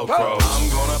the Velcro. I'm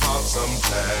gonna pop some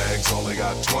tags. Only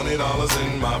got $20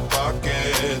 in my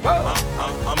pocket.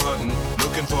 I'm hunting,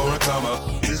 looking for a come up.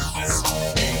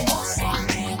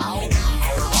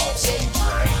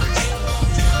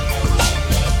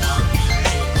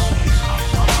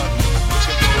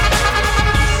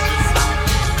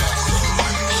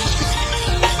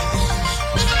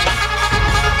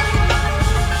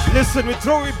 Listen, we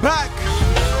throw it back.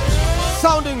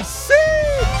 Sounding sick.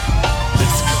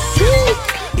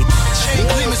 Chain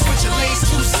glimmers with your lanes,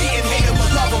 2C and hate them or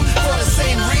love them for the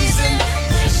same reason.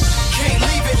 Can't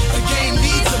leave it, the game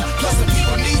needs them. Plus the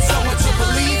people need someone to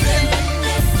believe in.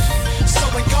 So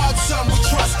in God's son we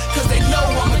trust, cause they know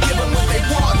I'ma give them what they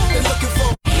want. They're looking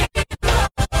for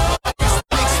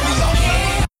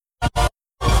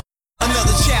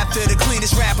another chapter, the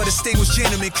cleanest rapper, distinguished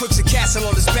gentleman, crooks and castle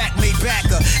on his back, made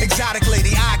backer. Exotic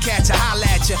lady, eye catcher, holla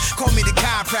at ya. Call me the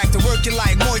chiropractor, working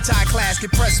like Muay Thai class,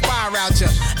 get press fire out ya.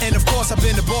 And of course I've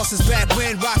been the boss since back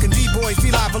when, rockin' D-boy,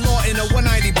 feel like velour in a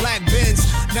 190 black Benz.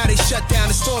 Now they shut down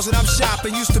the stores that I'm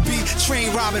shopping. Used to be train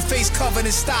robbing, face covered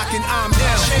in stock, and I'm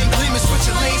down. Chain gleaming, switch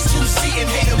your lanes, 2C and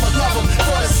hate them or love them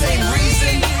for the same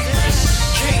reason.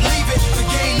 Can't leave it, the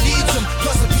game needs them.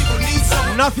 Plus the people need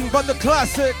some. Nothing but the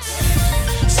classics.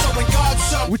 So in God's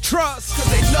son we trust, cause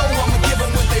they know I'ma give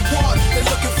them what they want. They're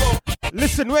looking for.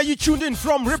 Listen, where you tuned in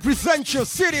from, represent your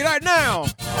city right now.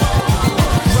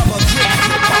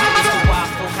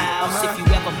 If you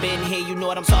ever been here, you know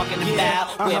what I'm talking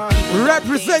about.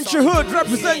 Represent your hood,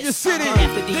 represent your city.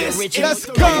 Let's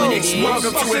go.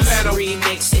 Welcome to Atlanta.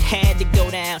 Remix, it had to go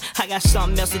down. I got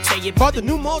something else to tell you about the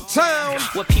New Motown.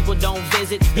 What people don't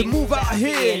visit, they move out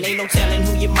here. And ain't no telling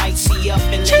who you might see up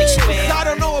and let expand. I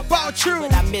don't know about you,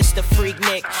 but I miss the Freak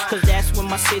Nick, cause that's when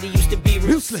my city used to be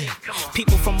real slick.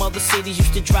 People from other cities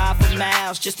used to drive for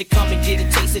miles just to come and get a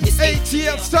taste of this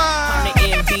ATL style. I'm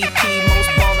the MVP, most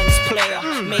ballin' player.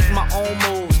 Make my own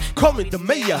moves. Call me the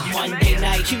mayor. Monday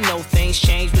night, you know things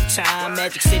change with time.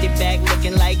 Magic City back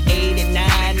looking like 8 and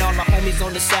 9. All the homies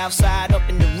on the south side up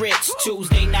in the Ritz.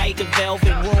 Tuesday night, the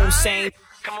Velvet Room, same.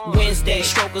 Wednesday,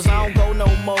 strokers, I don't go no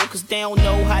more, cause they don't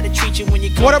know how to treat you when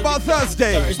you come. What about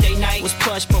Thursday? Thursday night was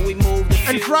plush, but we moved.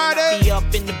 And Friday? Up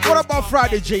in the what about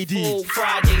Friday, JD?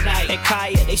 Friday night at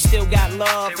Kaya, they still got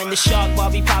love. And the shark bar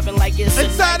be popping like it's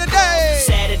and Saturday!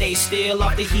 Saturday still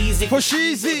off the heezy. For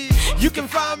Sheezy, you can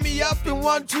find me up in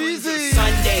 1 Tweezy.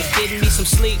 Sunday, getting me some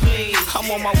sleep, please.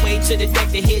 I'm on my way to the deck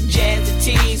to hit jazz and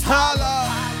tease.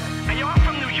 Holla!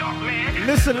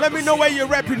 Listen, let me know where you're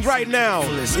repping right now.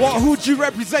 Who'd you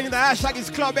represent? The hashtag is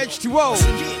Club H2O.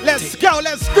 Let's go,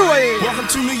 let's do it. Welcome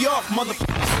to New York,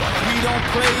 motherfuckers. We don't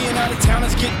play and out of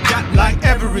towners get got like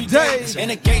every day. And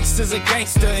a gangster's a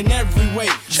gangster in every way.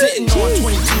 Sitting on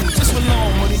 22, just for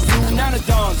long money through. Now the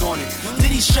dawn's on it.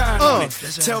 Did he shine on it?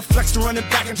 Tell Flex to run it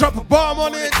back and drop a bomb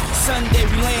on it. Sunday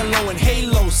we laying low in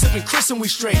Halo, sipping Chris and we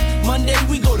straight. Monday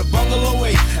we go to Bungalow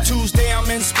 8. Tuesday I'm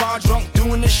in Spa drunk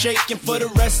doing the shake. And for the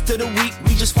rest of the week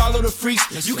we just follow the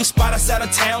freaks. You can spot us out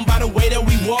of town by the way that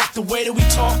we walk, the way that we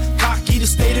talk. Cocky the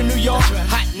state of New York.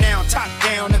 Hot now, top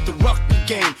down at the Rucker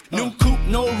game. New coupe,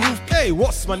 no roof. Hey,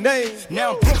 what's my name?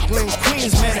 Now Brooklyn,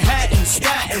 Queens, Manhattan,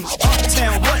 Staten,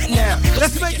 Uptown, what now?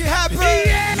 Let's make it happen. New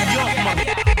York, mother.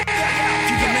 You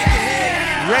can make it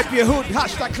happen. Rep your hood,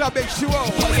 hashtag Club H2O.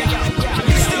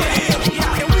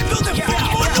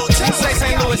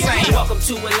 Welcome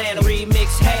to Atlanta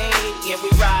remix, hey. And we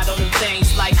ride on them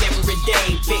things like every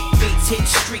day. Big beats hit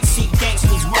streets, see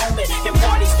gangsters roaming. And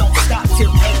parties don't stop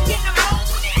till 8 in the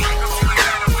morning. And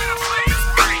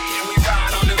we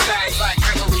ride on them things like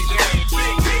every day.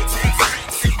 Big beats hit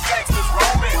streets, see gangsters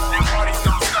roaming. And parties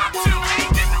don't stop till 8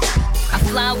 in the morning. I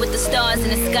fly with the stars in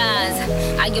the skies.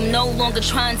 I am no longer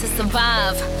trying to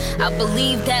survive. I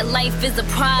believe that life is a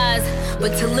prize,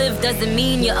 but to live doesn't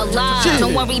mean you're alive.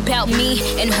 Don't worry about me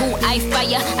and who I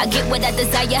fire. I get what I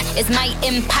desire, it's my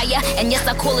empire. And yes,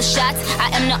 I call the shots, I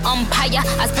am the umpire.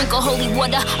 I sprinkle holy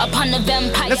water upon the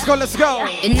vampire. Let's go, let's go.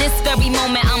 In this very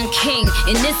moment, I'm king.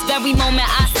 In this very moment,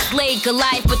 I slay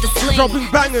Goliath with the sling.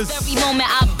 Dropping bangers. In this very moment,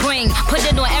 I bring, put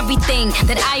it on everything.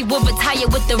 That I will retire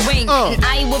with the ring. And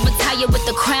I will retire with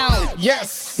the crown.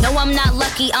 Yes. No, I'm not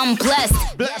lucky, I'm blessed.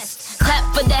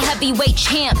 Clap for the heavyweight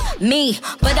champ, me.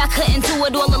 But I couldn't do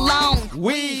it all alone.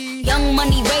 Young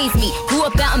Money raised me, grew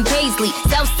up out in Paisley,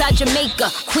 Southside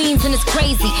Jamaica, Queens, and it's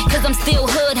crazy. Cause I'm still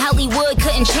hood, Hollywood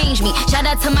couldn't change me. Shout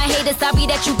out to my haters, sorry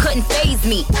that you couldn't faze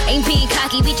me. Ain't being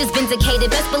cocky, we just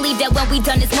vindicated. Best believe that when we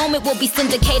done this moment, we'll be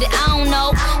syndicated. I don't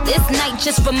know, this night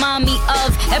just remind me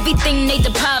of everything they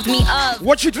deprived me of.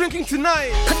 What you drinking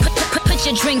tonight? Put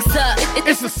your drinks up.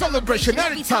 It's a celebration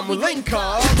every time we link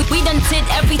up. We done did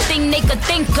everything they could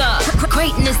think of.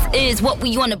 Greatness is what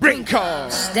we on the brink of.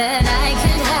 That I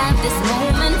could have this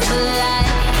moment for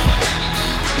life.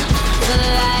 For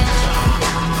life.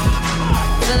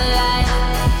 For life.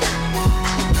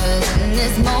 Cause in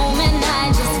this moment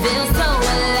I just feel so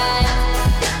alive.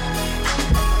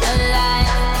 Alive.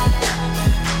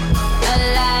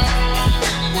 Alive.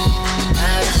 I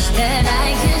wish that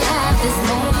I could have this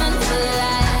moment for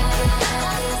life.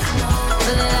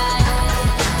 For life.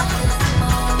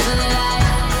 For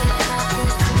life.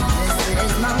 This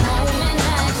is my moment,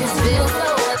 I just feel so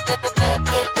alive.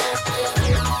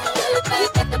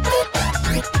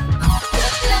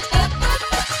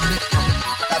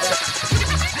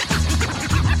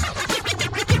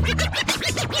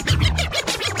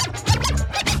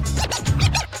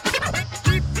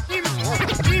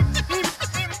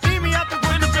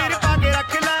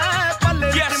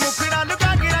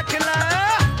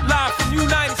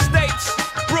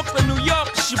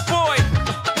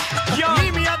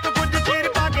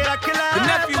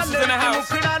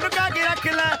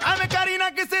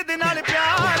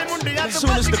 As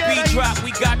soon as the beat drop,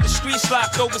 we got the streets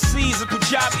locked overseas. A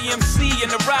Punjabi MC in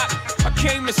the rock. I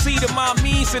came to see the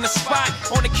mommies in the spot.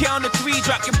 On the count of 3,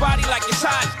 drop your body like it's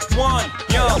hot. 1,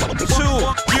 young,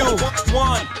 2, you,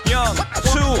 1, young,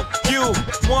 2, you,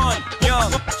 1,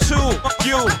 young, 2,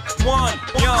 you, 1,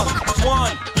 young,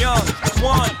 1, young,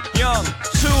 1, young,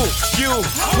 2, you,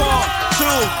 1,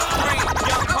 2, 3,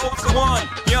 young hoes, 1,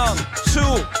 young, 2,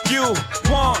 you,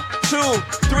 1, 2,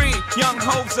 3, young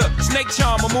hoser, snake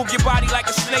charmer, move your body like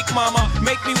a snake, mama.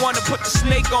 Make me wanna put the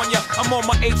snake on ya. I'm on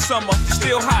my 8th summer,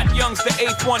 still hot, young's the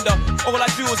 8th wonder. All I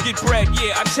do is get bread,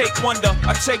 yeah, I take wonder.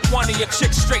 I take one of your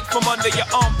chicks straight from under your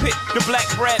armpit. The black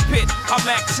Brad Pitt, I'm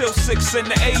act till 6 in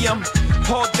the AM.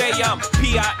 All day I I'm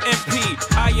P-I-M-P.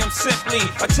 I am simply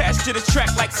attached to the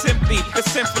track like simply.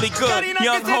 It's simply good.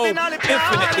 Young Ho,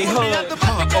 infinitely hood.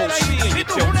 OC and you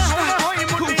don't stop.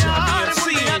 Cool Job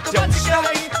BMC and you don't stop.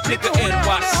 Nigga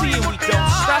NYC and we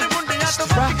don't stop.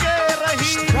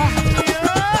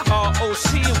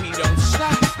 ROC and we don't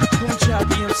stop. Cool Job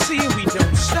BMC and we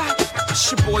don't stop.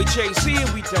 It's your boy Jay-Z and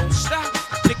we don't stop.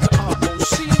 Nigga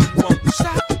ROC and we won't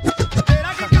stop.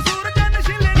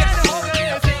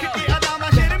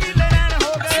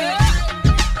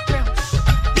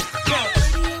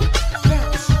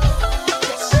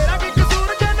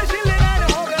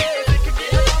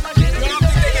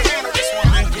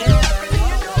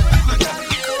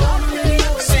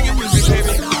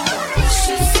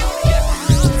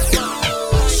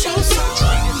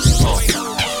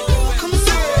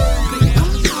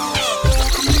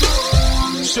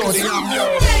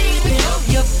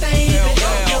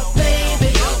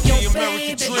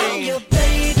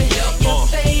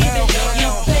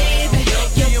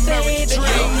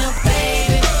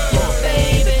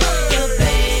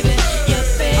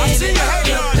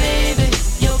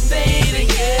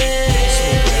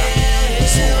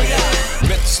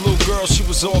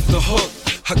 Off the hook,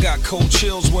 I got cold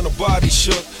chills when her body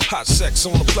shook. Hot sex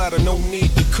on the platter, no need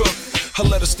to cook. I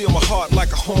let her steal my heart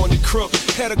like a horny crook.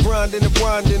 Had her grinding and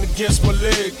winding against my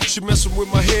leg. She messing with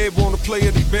my head, wanna play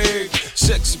it big.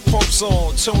 Sexy pumps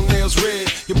on, toenails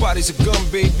red. Your body's a gun,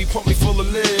 baby, pump me full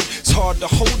of lead. It's hard to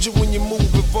hold you when you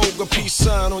move in vulgar. Peace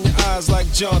sign on your eyes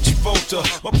like John Travolta.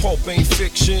 My pulp ain't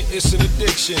fiction, it's an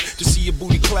addiction. To see your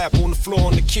booty clap on the floor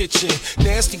in the kitchen.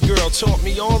 Nasty girl taught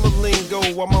me all the lingo.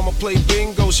 While mama play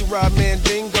bingo, she ride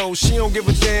Mandingo. She don't give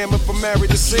a damn if I'm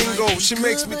married or single. She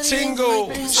makes me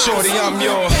tingle. Shorty, I'm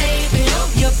your baby,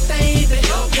 your baby,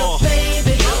 your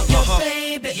baby, your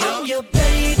baby, your baby, your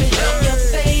baby, your baby, your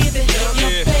baby, your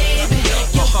baby.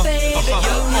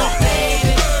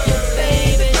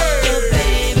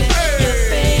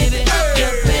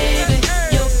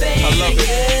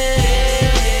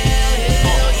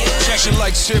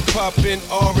 Like hip-hop and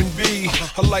R&B.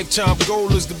 Her lifetime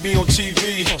goal is to be on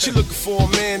TV. She looking for a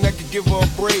man that could give her a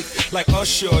break, like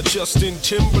Usher or Justin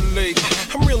Timberlake.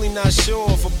 I'm really not sure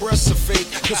if her breasts are fake,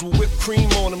 cause with whipped cream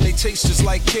on them, they taste just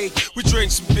like cake. We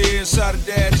drank some beer inside of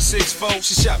Daddy's 6-4.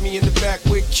 She shot me in the back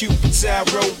with Cupid's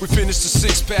arrow. We finished the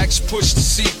six-pack, she pushed the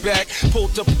seat back.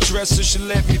 Pulled up a dresser, she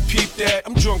let me peep that.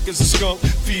 I'm drunk as a skunk,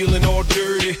 feeling all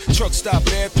dirty. Truck stop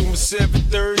bathroom at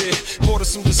 7:30. Order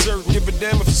some dessert, give a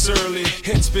damn if it's early.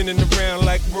 Head spinning around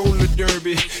like roller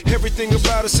derby. Everything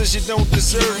about her says you don't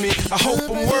deserve me. I hope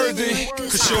I'm worthy,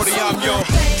 cause shorty, I'm your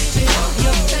baby,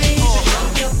 your baby,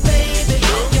 your baby,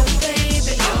 your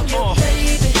baby, your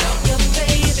baby, your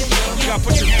baby. You gotta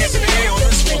put your hands in the air on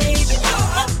this one.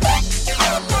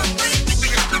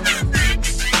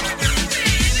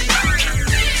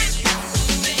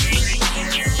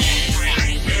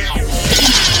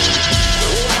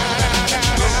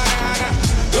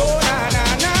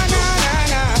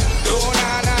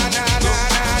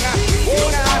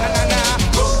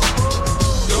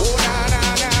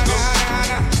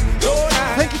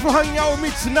 Hanging out with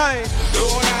me tonight.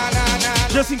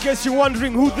 Just in case you're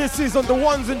wondering who this is on the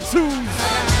ones and twos.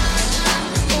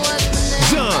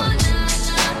 John.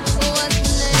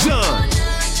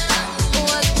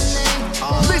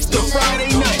 Mr. Friday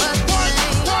night.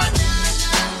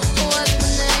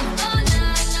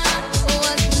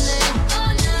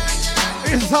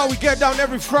 This is how we get down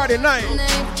every Friday night.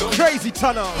 Crazy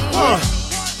tunnel.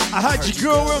 I had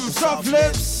your girl with my soft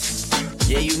lips.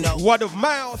 Yeah, you know. Word of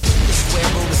mouth. Square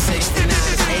root of 69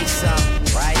 is 8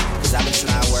 something, right? Cause I've been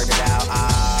trying to work it out.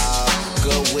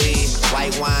 Good weed,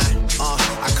 white wine.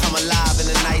 I come alive in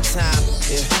the nighttime.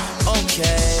 Yeah.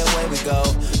 Okay, away we go.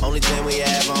 Only thing we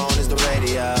have on is the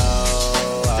radio.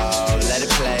 Let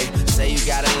it play. Say you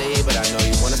gotta leave, but I know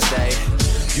you wanna stay.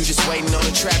 You just waiting on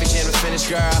the traffic jam to finish,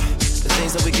 girl. The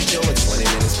things that we can do in 20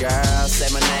 minutes, girl.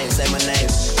 Say my name,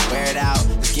 wear it out.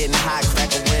 It's getting hot,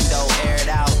 crack a window, air it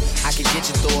out. I can get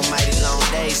you through a mighty long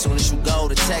day. Soon as you go,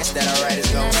 the text that I write is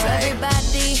gonna say.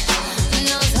 Everybody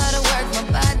knows how to work my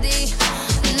body,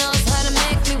 knows how to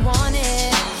make me want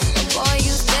it. But boy,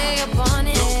 you stay up on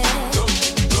it.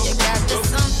 You got this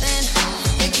something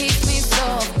that keeps me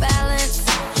so balanced.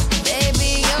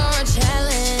 Baby, you're a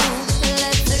challenge.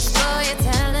 Let's explore your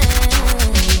talent.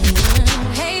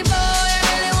 Hey boy, I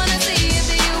really wanna see if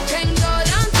you can go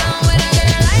downtown with a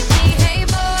girl like me. Hey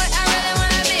boy, I really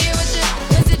wanna be with you,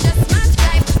 'cause you just my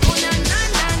type. Oh na na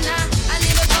na na, I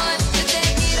need a boy to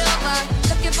take it over.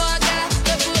 Looking for a guy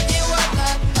to put in work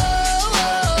up. Oh,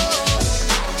 oh.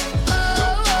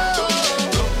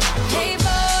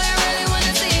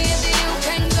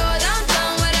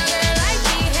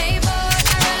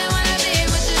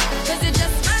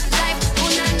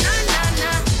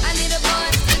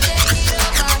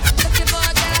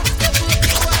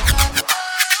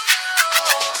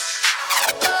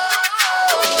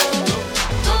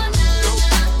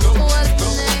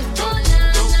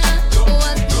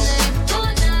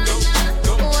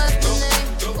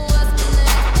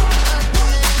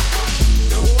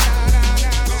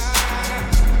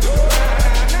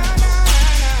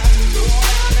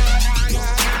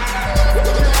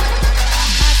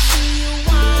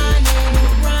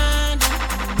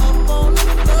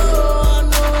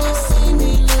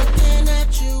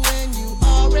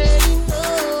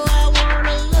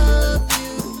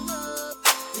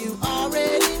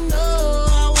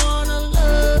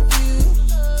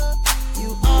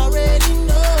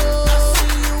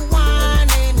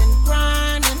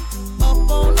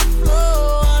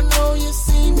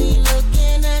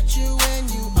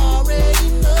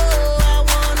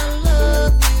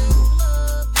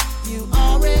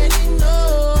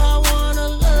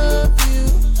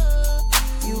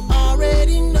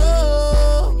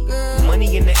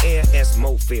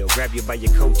 feel. Grab you by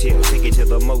your coattail, take it to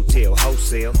the motel,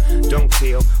 wholesale. Don't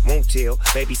tell, won't tell.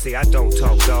 Baby say I don't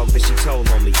talk, dog, but she told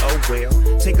on me. Oh well,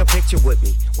 take a picture with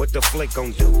me. What the flick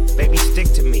gon' do? Baby,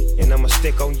 stick to me, and I'ma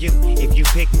stick on you. If you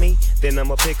pick me, then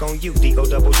I'ma pick on you. D-O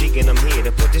double G, and I'm here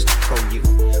to put this on you.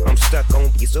 I'm stuck on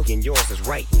you, so and yours is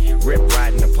right. Rip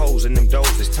riding the poles, and them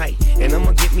doors is tight. And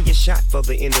I'ma give me a shot for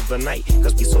the end of the night.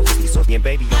 Cause we so, and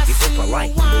baby, don't be so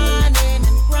polite. Grinding,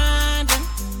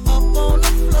 up on the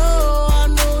floor. I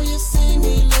know you see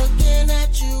me looking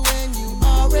at you, and you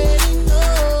already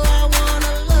know I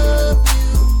wanna love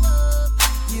you.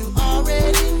 You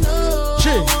already know I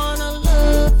wanna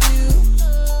love you.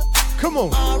 Come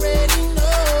on. Already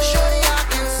know. Shorty, I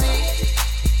can see.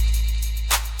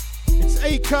 It's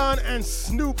Akon and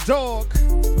Snoop Dogg.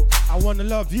 I wanna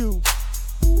love you.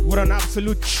 What an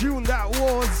absolute tune that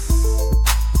was.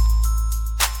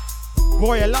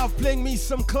 Boy, I love playing me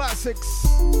some classics.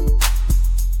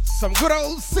 Some good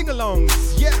old sing-alongs,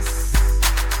 yes.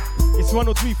 It's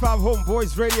 103.5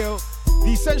 Homeboys Radio.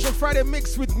 The Essential Friday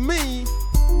mix with me.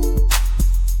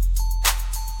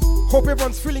 Hope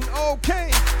everyone's feeling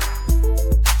okay.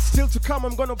 Still to come,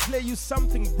 I'm gonna play you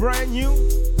something brand new.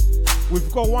 We've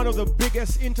got one of the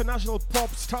biggest international pop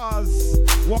stars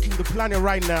walking the planet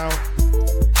right now.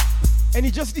 And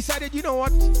he just decided, you know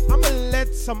what? I'm gonna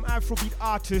let some Afrobeat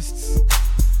artists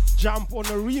jump on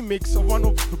a remix of one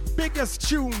of the biggest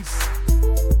tunes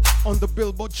on the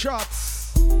Billboard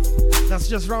charts. That's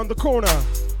just round the corner.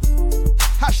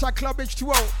 Hashtag Club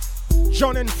H2O.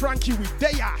 John and Frankie with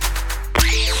Deya.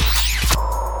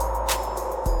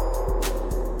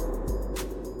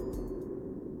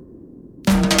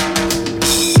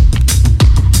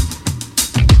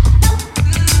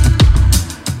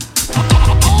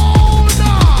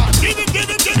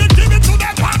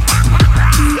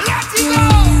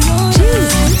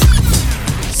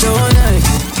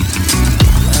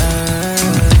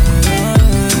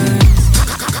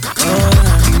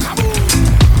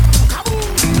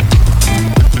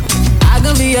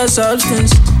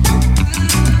 Substance.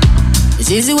 It's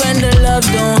easy when the love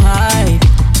don't hide.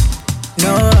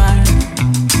 No, I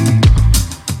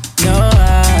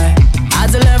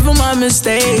had to learn from my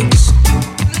mistakes.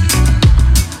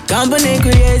 Company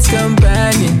creates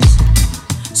companions.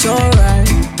 So right,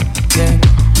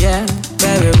 yeah,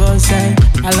 baby, boy say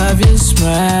I love your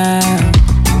smile.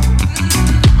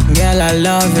 Girl, I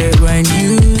love it when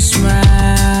you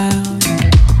smile.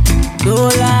 Do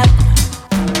that.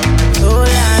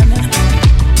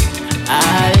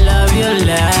 I love your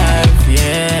laugh,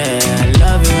 yeah. I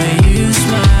love it when you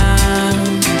smile.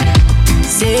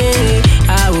 Say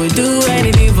I would do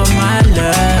anything for my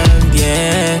love,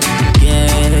 yeah.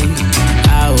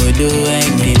 I would do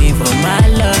anything for my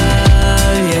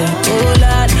love, yeah. Oh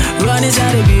Lord, run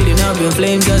inside the building up in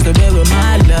flames just to be with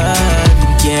my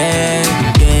love, yeah.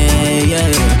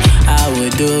 I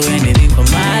would do anything for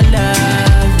my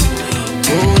love.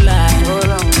 Oh Lord.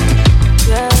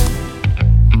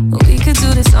 We could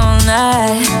do this all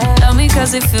night. Love me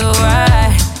cause it feel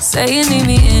right. Say you need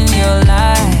me in your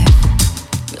life,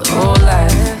 your whole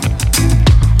life.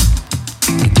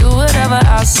 You do whatever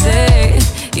I say.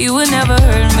 You would never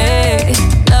hurt me.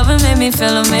 Loving made me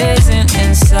feel amazing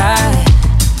inside.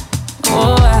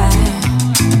 Oh,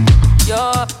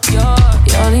 you're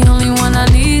the only one I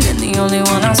need and the only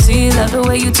one I see. Love the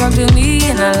way you talk to me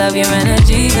and I love your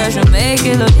energy. Cause you make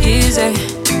it look easy.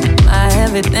 My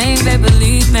everything, babe,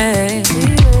 believe me.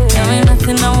 There ain't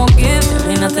nothing I won't give, there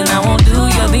ain't nothing I won't do.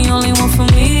 You're the only one for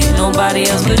me, nobody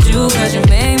else but you. Cause you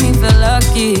made me feel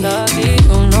lucky.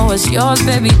 You know it's yours,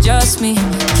 baby, just me.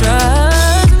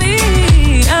 Trust me,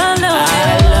 I know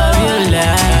I love your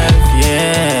laugh,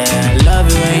 yeah. I love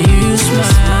it when you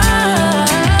smile.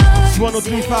 It's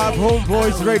 103.5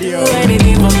 Homeboys Radio.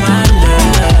 Anything for my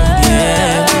love,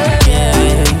 yeah.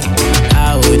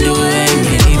 I would do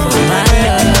anything for my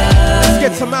love.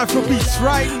 Get some Afro beats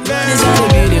right now.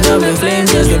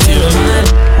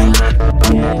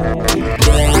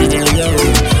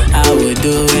 I would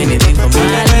do anything for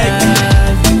my life.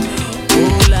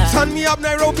 Turn me up,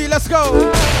 Nairobi, let's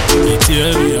go.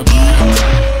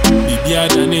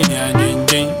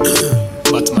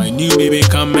 But my new baby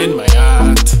come in my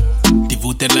heart.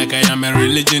 Devoted like I am a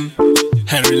religion.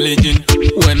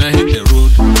 When I hit the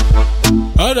road,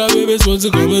 other babies want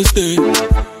to come and stay.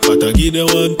 But I give them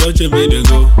one touch and make them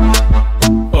go.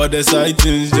 All the side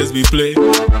things just be play.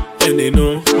 And they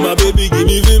know my baby give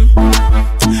me vim.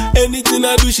 Anything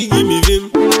I do she give me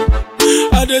vim.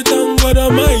 I the thank God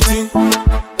Almighty.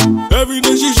 Every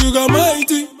day she sugar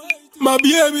mighty. My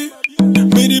baby,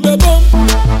 me the be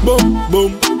boom,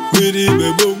 boom, me the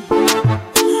be boom.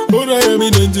 Oh I am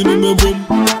in the me boom.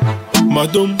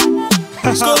 Madam.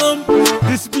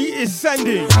 This beat is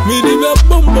sending. Me di ba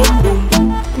boom boom boom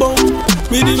boom.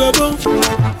 Me di ba boom.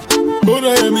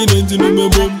 Bora ya mi denti no me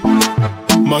boom.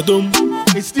 Madam.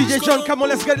 It's DJ John. Come on,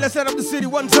 let's set up the city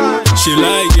one time. She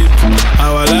like it,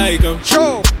 how I like 'em.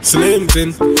 Sure. Slim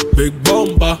thin, big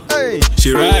bumper. Hey.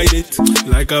 She ride it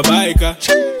like a biker.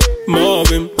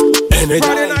 Marvin, energy.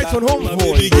 Friday night on Home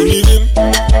Boy. Give me him.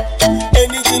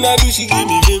 Anything I do, she give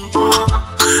me him.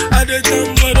 I dey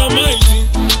thank God Almighty.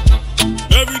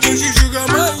 Every day she sugar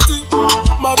mighty.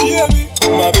 My baby,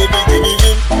 give me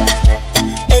him.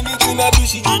 Anything I do,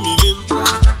 she give me him.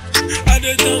 I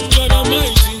dey thank God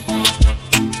Almighty.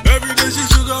 Every day she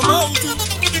sugar mighty.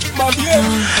 My baby.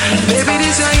 Baby,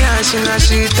 this a yash in a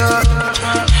shit up.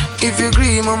 If you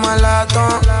agree, mama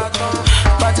laton.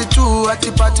 Party 2 at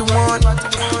the party 1.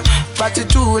 Party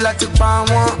 2 like the pan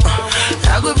 1.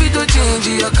 I go be to change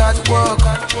your catwalk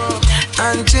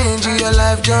and change your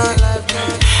life joy.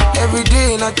 Every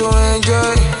day not to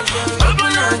enjoy.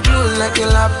 Open and close like a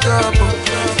laptop.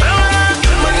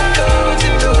 Money goes to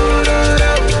do.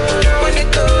 Money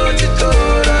goes to do.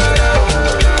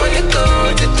 Money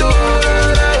goes to do.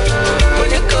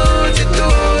 Money goes to do.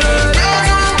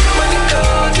 Money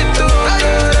goes to do.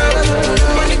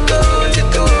 Money goes to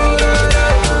do.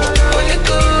 Money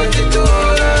goes to do.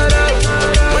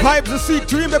 Vibes see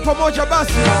tuimbe pamoja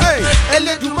basi. Hey,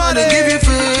 ele do money give you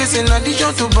face in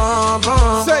addition to bomb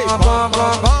bomb. Say bomb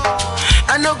bomb.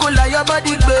 I no go lie your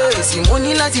body base.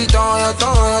 Money like it on.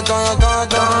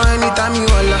 Anytime you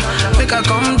holla, make I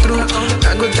come through.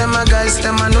 I go tell my guys,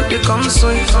 them I know they come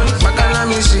soon. Bacala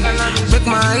me see, make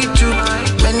my eye too.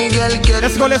 Many girl get.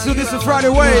 Let's go, let's do this the Friday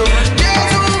way.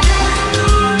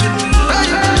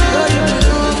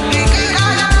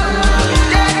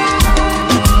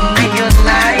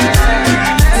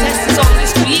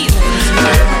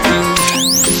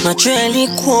 Macho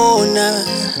yalikuona,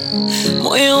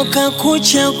 moyo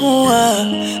ukakuchagua,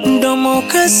 mdomo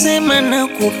ukasema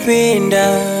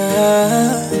nakupenda.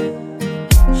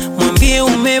 Mwambie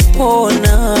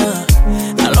umepona,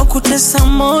 alokutesa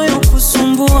moyo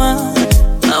kusumbua,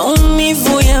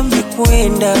 maumivu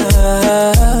yamekwenda.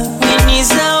 Ni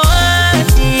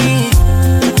zawadi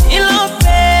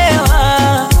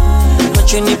ilopewa,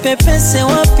 macho nipepese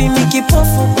wapi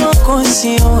mikipofu kwako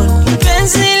sioni.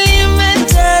 Penzi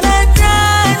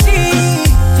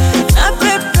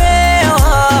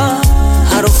napepewa,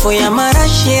 harufu ya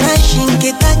marashi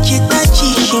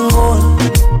nkitachi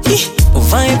shingoni.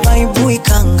 Uvae baibui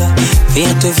kanga,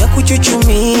 viatu vya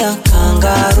kuchuchumia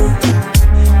kangaru.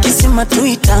 Kisima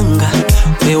tuitanga,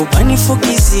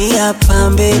 weubanifukizia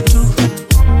pambe tu.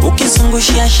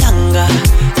 Ukizungushia shanga,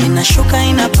 inashuka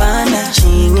inapanda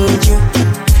chini juu.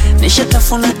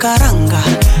 Nishatafuna karanga,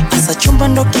 asa chumba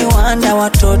ndo kiwanda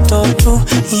watoto tu.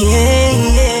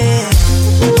 Yeah, yeah.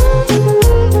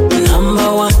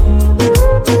 Number one,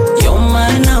 you're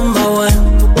my number one.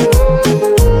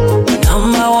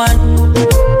 Number one,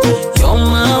 you're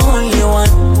my only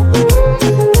one.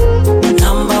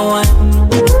 Number one,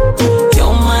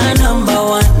 you're my number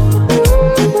one.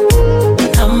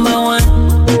 Number one,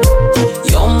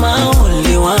 you're my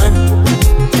only one.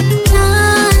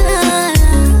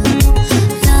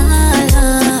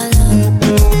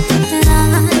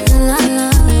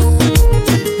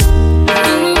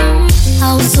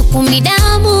 Hausukumi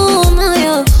damu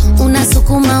moyo,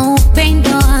 unasukuma upendo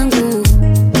wangu.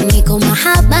 Niko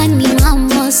mahaba ni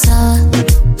mambo sawa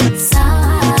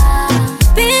sawa.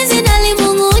 Penzi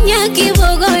nalimung'unya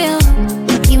kibogoyo,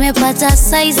 nimepata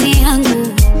saizi yangu.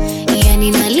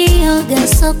 Yani nalioga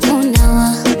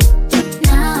sokunawa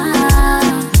na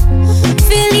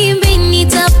filimbi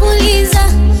nitapuliza,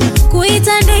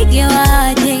 kuita ndege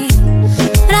waje.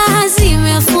 Raha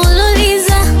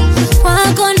zimefululiza,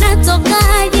 wako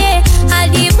natokaje.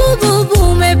 Hadi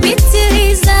bububu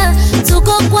umepitiliza,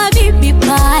 tuko kwa bibi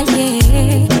paje.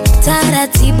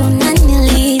 Taratibu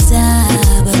naniliza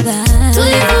baba,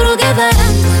 tulivuruga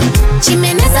baranga,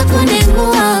 chimeneza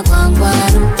kunengua kwa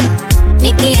ngwaru.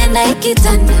 Nikienda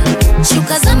ikitanda,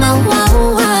 shuka za maua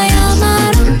ya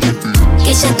maru.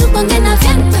 Kisha tukonge na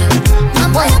vyanda,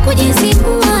 mambo ya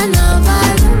kujizibua na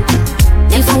varu.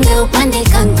 Nifunge upande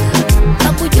kanga,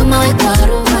 hapu juma we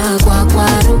kwaru kwa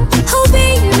kwaru. Oh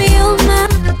baby, you're my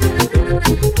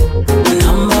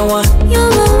number one. You're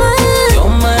my one. You're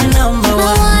my number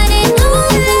one.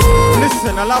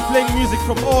 Listen, I love playing music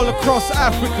from all across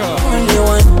Africa. Only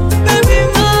one. Baby,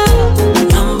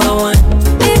 number one.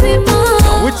 Baby,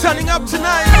 we're turning up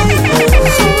tonight.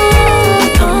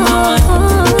 Number one.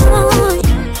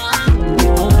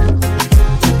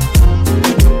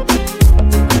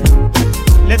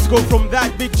 Let's go from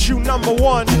that big tune number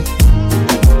one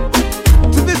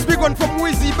Big one from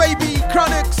Wizzy, baby,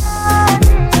 Chronix.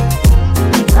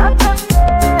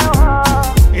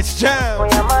 It's jam.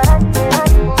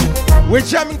 We're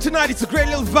jamming tonight. It's a great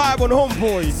little vibe on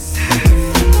Homeboys.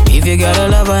 If you got a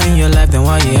lover in your life, then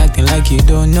why you acting like you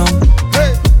don't know?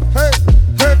 Hey, hey,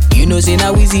 hey. You know, say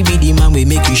now Wizzy be the man we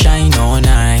make you shine all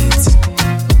night.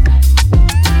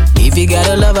 If you got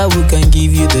a lover who can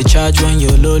give you the charge when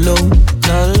you're low, low,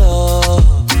 low, low.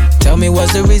 Tell me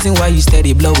what's the reason why you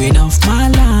steady blowing off my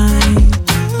line?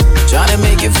 Trying to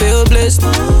make you feel blessed.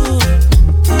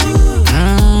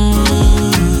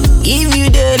 Give you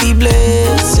daily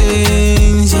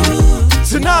blessings.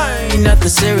 Tonight, nothing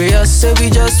serious, so we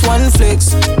just one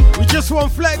flex. We just one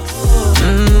flex.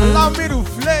 Allow me to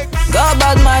flex. Got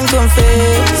bad man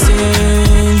confessing.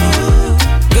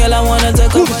 Girl, I wanna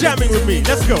take Who's jamming with me?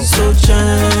 Let's go. So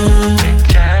jam.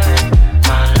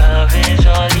 My love is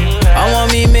all you have. I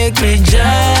want me make me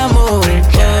jam, oh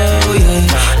yeah.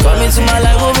 Come into my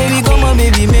life, oh baby, come on,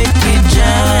 baby, make me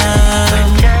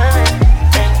jam.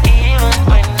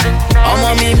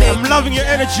 I'm loving your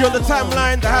energy on the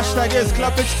timeline. The hashtag is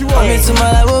ClubH2O. Come into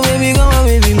my life, oh baby, come on,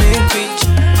 baby, make me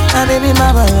jam. And baby,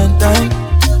 my Valentine.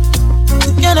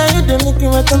 Can I hit the make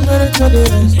you temperature the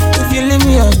rest? If you leave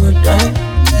me, I will die.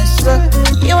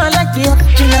 You are like the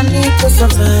oxygen I need to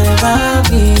survive. I'll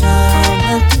be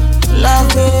honest.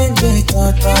 Loving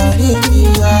because I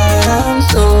am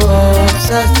so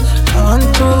obsessed. I want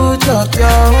to talk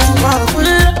your mouth.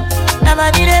 Never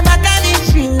need a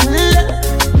mechanism.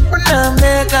 Wanna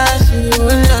make us feel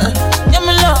love. Give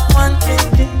me love one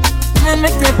thing. Me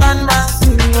make the band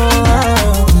sing.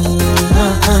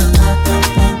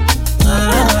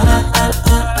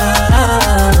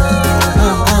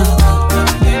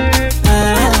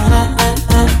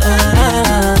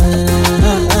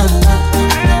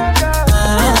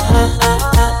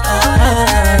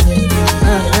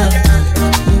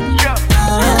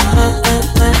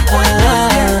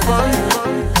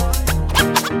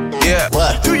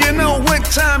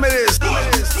 Time it is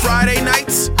Friday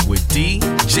nights with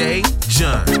DJ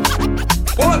John.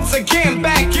 Once again,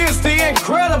 back is the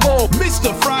incredible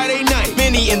Mr. Friday Night.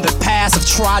 Many in the past have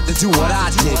tried to do what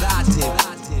I did.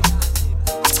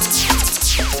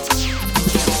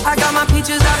 I got my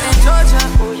peaches out in Georgia.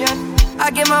 Oh yeah.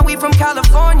 I get my weed from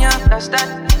California. That's that.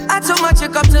 I took my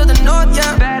chick up to the north,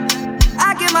 yeah. Bad.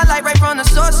 I get my light right from the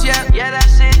source, yeah. Yeah,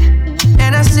 that's it.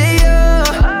 And I see you,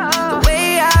 the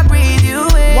way I breathe you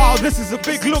in. Wow, this is a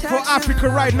big look for Africa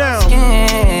right now.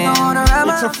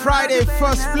 It's a Friday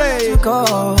first play.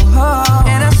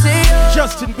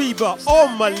 Justin Bieber, oh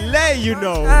Malay, you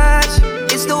know.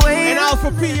 It's the way and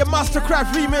Alpha P, a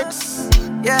Mastercraft remix.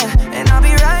 Yeah, and I'll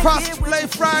be right First play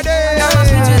Friday. I got my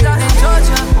peaches out in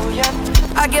Georgia. Oh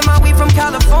yeah. I get my weed from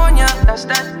California. That's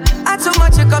that. I took my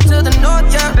chick up to the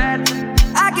north, yeah. Bad.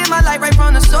 I get my light right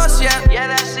from the source, yeah. Yeah,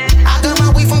 that's it. I got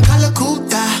my way from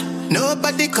Calacuta.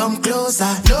 Nobody come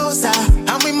closer, closer.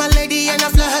 I'm with my lady and I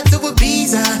fly her to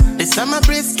Ibiza. The summer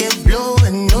breeze get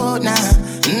blowing, no nah.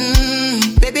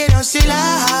 Baby, don't she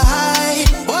lie?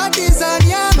 What is on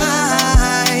your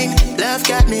mind? Love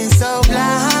got me so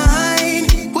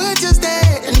blind. We're just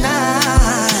there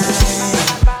tonight.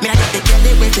 Me I let the girl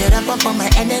wave it up on my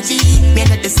energy. Me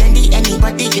not to send it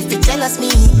anybody if you jealous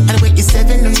me. And wait you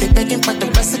 7 months, they begging for the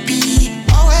recipe.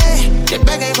 Oh hey, they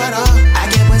begging for all. I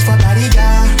get points for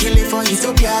Barriga, kill it for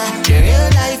Ethiopia. The real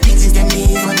life pieces them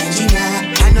me for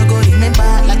Nigeria. I no go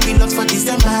remember like we lost for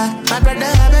December. My brother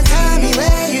have a time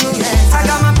where you at. I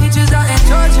got my peaches out in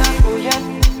Georgia. Oh yeah.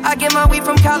 I get my weed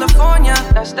from California.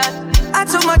 That's that. I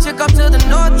took my chick up to the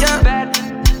north, yeah. Bad.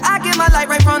 I get my light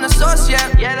right from the source, yeah.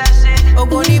 Yeah, that's it.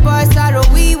 Ogoni boy Saro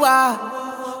Wiwa.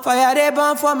 Fire they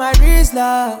burn for my wrist,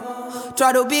 love.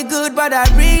 Try to be good, but I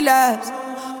relapse.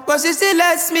 But she still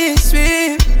lets me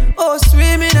swim. Oh,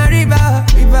 swim in a river.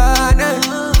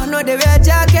 I know they wear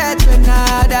jackets when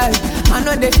I die. I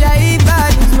know they fly it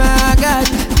bad with my God.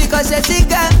 Because they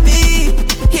think of me.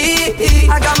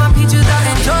 I got my peaches out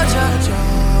in Georgia.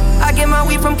 I get my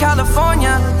weed from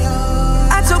California.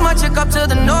 I took my chick up to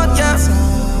the north, yeah.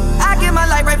 I get my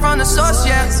light right from the source,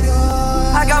 yeah.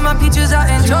 I got my peaches out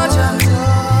in Georgia.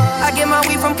 I get my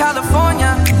weed from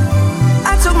California.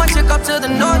 I took my chick up to the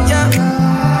north, yeah.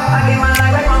 I get my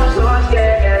light right from the source,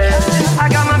 yeah. I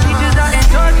got my peaches out in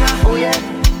Georgia. Oh yeah.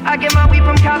 I get my weed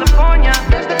from California.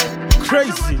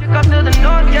 Crazy. Up to the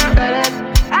north, yeah.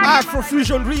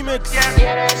 Afrofusion remix.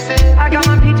 I got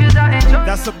my peaches out in Georgia.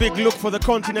 That's a big look for the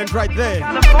continent right there.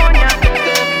 California.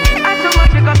 I took my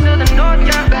chick up to the north,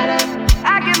 yeah.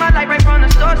 I get my light right from the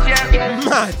source, yeah.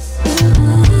 Mad.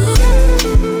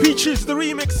 Coaches, the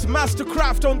remix,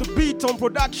 Mastercraft on the beat, on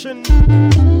production,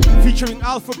 featuring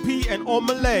Alpha P and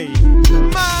Omalay.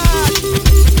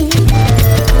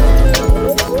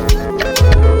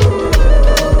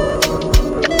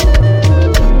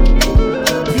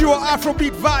 Pure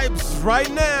Afrobeat vibes right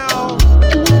now.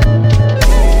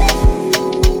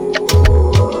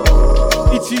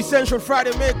 It's the Essential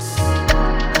Friday mix.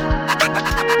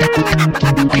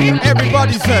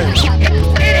 Everybody say.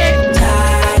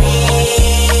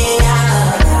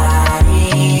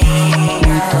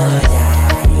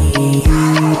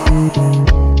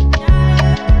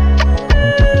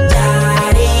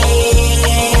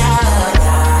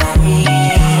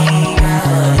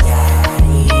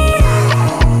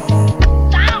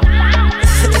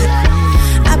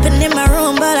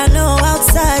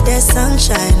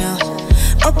 Sunshine,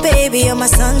 oh baby, you're my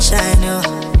sunshine, oh.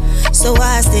 So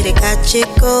why still they got you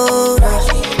cold?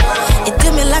 Oh. It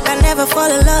do me like I never fall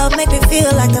in love, make me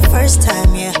feel like the first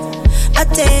time, yeah. A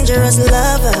dangerous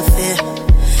love affair.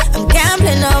 I'm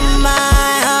gambling on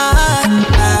my heart.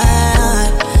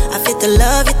 I feel the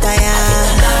love you tire.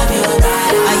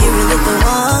 Are you really the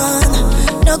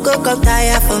one? No go come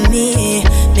tire for me.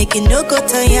 Make it no go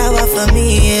turn yawa for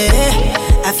me, yeah.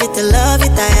 I feel the love you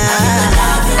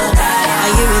tire. Are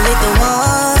you really the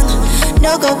one?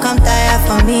 No go come tire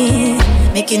for me.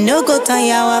 Make it no go turn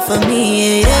yawa for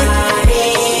me, yeah.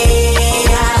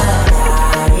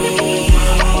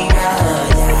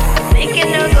 Make it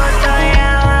no go turn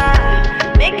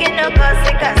yawa. Make it no go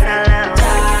sick as salam.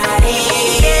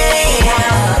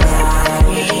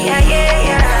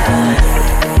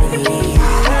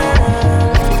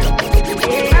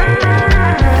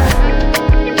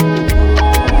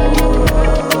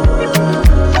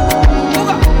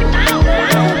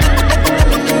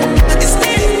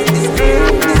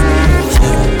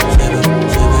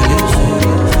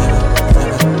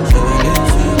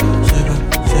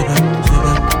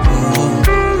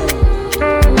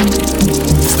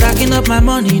 Up my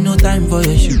money, no time for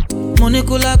your shit. Money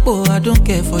kulakpo, I don't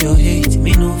care for your hate.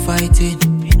 Me no fighting.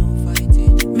 Me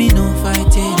no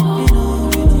fighting.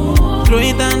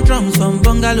 Throwing down drums from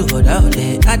bungalow out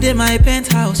there. I did my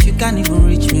penthouse, you can't even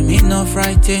reach me. Me no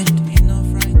frightened.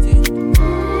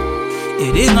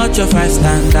 It is not your fight,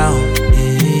 stand down.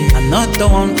 I'm not the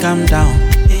one, calm down.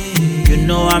 You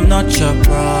know I'm not your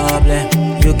problem.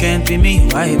 You can't be me,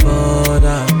 why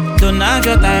bother? Don't have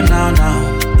your time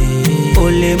now.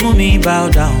 Ole mumi bow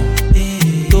down.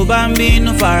 To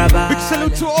bambino faraba. Big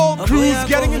salute to all crews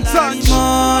getting in touch.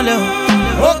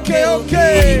 Okay.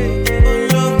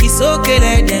 It's okay,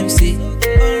 let them see.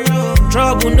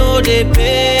 Trouble no they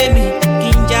pay me.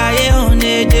 Kinjaye on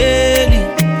a daily.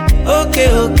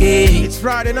 Okay. It's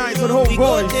Friday night on Home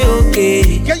Boys.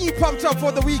 Okay. Get you pumped up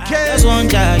for the weekend. Just one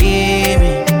jaye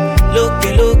me. Look.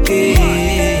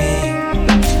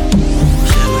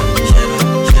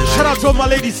 Shout out to all my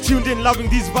ladies tuned in, loving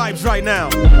these vibes right now.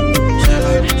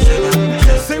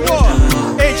 Say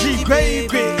what? AG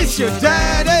baby, it's your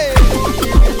daddy.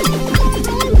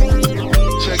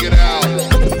 Check it out.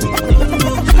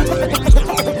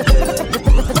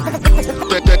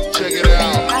 Check it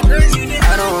out.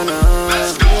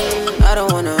 I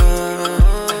don't wanna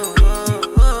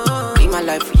leave my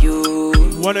life for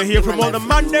you. Wanna hear from all the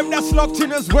man them that's locked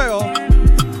in as well.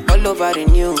 All over the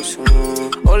news.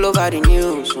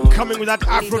 Coming with that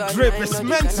Afro drip, it's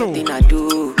mental. I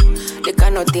do, the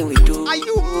kind of thing we do. Are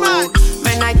you mad?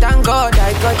 Man, I thank God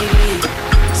I got the lead.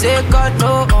 Say God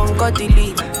no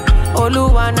ungodly.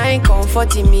 Oluwa na ain't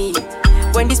comforting me.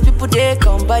 When these people they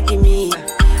come body me.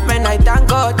 Man, I thank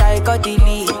God I got the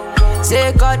lead.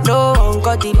 Say God no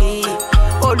ungodly.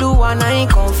 Oluwa na ain't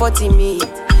comforting me.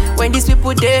 When these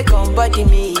people they come body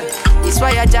me. It's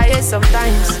why I die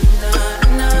sometimes.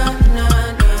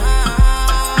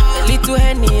 Little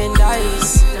Henny and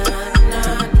ice.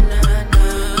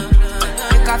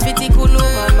 Make a fitty cool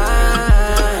my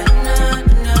mind.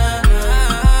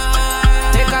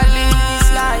 Make a live this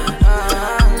life.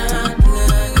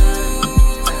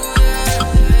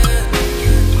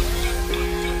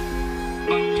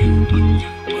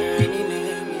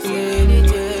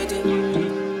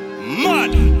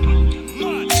 Mud.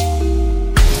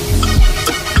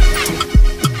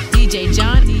 DJ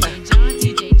John.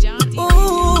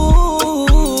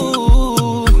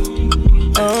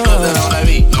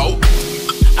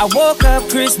 I woke up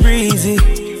Chris Breezy.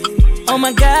 Oh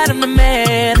my God, I'm the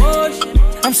man.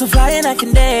 I'm so fly and I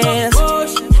can dance.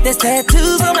 There's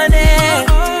tattoos on my neck.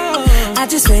 I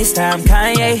just FaceTime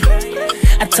Kanye.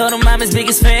 I told him I'm his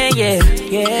biggest fan, yeah.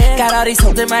 Got all these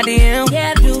hoes in my DM.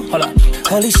 Yeah, I do. Hold up.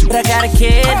 Holy shit, I got a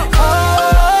kid.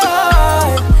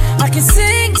 Oh, I can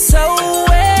sing so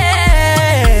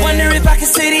well. One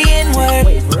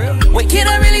Wait, can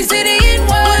I really say the N-word?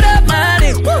 What up, my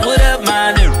nigga? What up,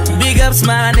 my nigga? Big ups,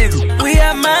 my nigga. We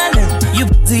are my nigga. You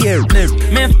pussy air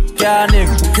nigga. Man, y'all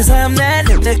nigga. Cause I'm that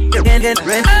nigga. I'm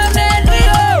that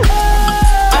nigga.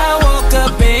 I woke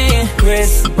up in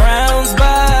Chris Brown's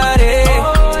body.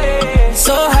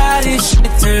 So how this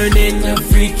shit turned into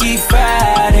Freaky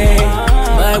Friday.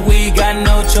 But we got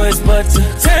no choice but to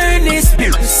turn this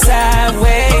bitch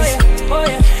sideways.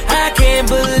 I can't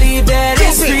believe that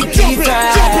it's Freaky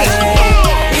Friday.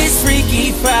 It's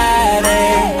Freaky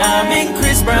Friday. I'm in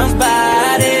Chris Brown's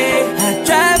body. I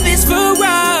drive this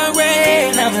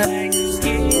Ferrari.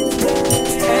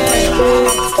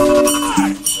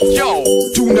 Yo,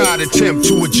 do not attempt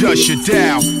to adjust your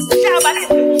dial.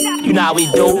 You know how we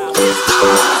do.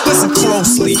 Listen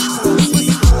closely.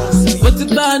 What's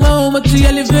it about now? What's the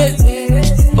elevate?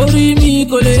 What do you mean?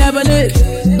 Call it hibernate.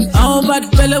 I'm bad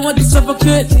fella, want to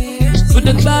suffocate. With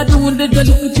the bad doing the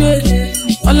delicate.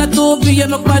 All I told me,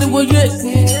 I'm a party with it.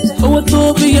 Oh, I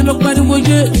told me, I'm a party with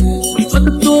it. What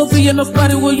the told me, I'm a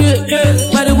party with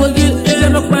it. Party with it,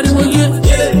 I'm a party with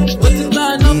it. What's it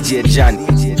about now? DJ Johnny.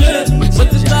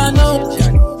 What's it about now?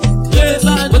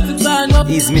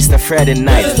 He's Mr. Friday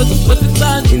Night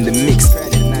in the mix.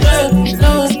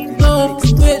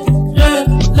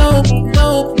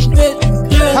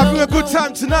 Having a good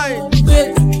time tonight.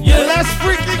 Let's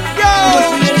freaking go.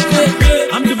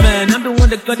 I'm the man, I'm the one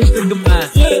that got it in the man.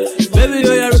 Baby,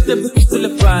 you're a step full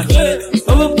of fun.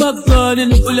 I'm a popcorn in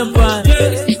the full of fun.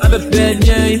 I'm a bad,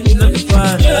 yeah, you know the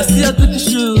fun. I see I got the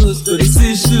shoes, got the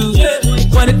shoes.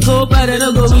 Wanna go bad and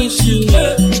I'll go with you.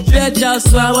 Bad job,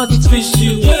 so I want to twist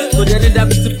you. But then it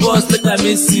happens to boss, like I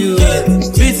miss you.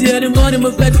 Busy in the morning,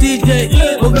 move like DJ.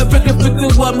 Move like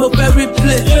freaking one, move every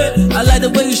play. I like the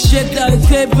way you shake that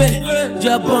tape.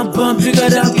 Just bump, bigger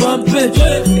than bump it.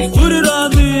 Put it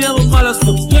on me, I'm a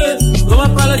molluster. Go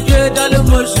up, apologize, darling,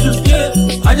 much.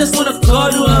 I just wanna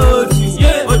call you out.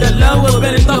 But the love will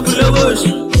be top of the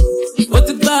ocean. What's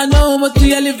it about now? What's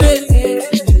the elevate?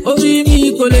 Oh, you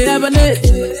mean, call it hibernate.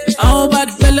 I'm bad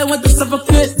fella, want to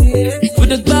suffocate. With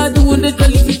the God doing the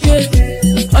delicate.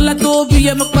 All I told me,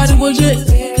 I'm a party with it.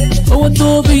 Oh, I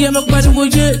told me, I'm a party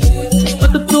with it.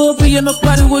 What the told me, I'm a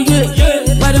party with it.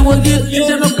 Party with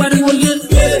it, I'm a party with it.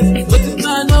 What's it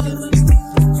about now?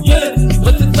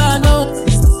 What's it about now?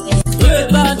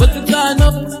 What's it about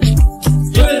now?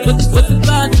 What's it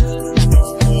about now?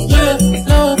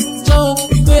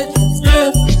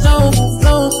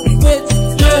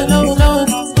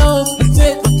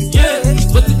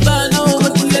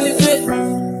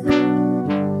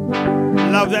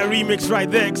 Love that remix right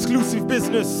there, exclusive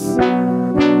business.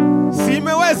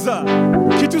 Imeweza,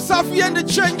 kitu safi and the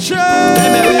chenche.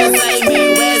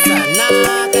 Imeweza, na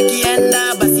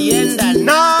kakienda basi enda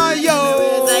na yo.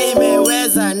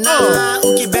 Imeweza, na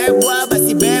ukibebwa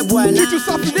basi bebwa na. Kitu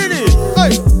safi nini?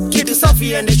 Hey. Kitu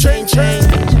safi and the chain.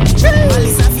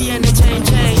 Mali safi and the chain.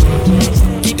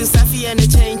 Kitu safi and the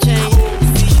chain.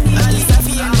 Mali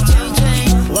safi and the chain.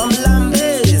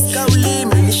 Wamlambez, kauli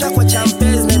menisha kwa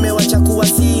champez, nimewacha kuwa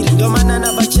siri. Ndio maana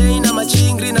na vachain na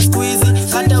machingri na squeezy.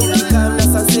 Hata ukikam na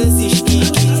sansesi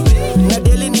shikiki. Na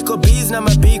daily niko biz na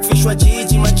mabig fish wa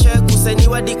jiji. Macheku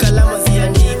sainiwa di kalama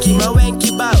ziandiki.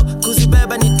 Mawenki bao,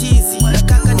 kuzibeba ni tizi. Na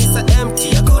kaka ni sa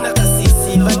empty, hakuna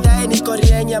kasisi. Baadaye niko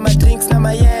rienya, madrinks na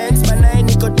mayengs. Banaye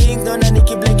niko ding, dona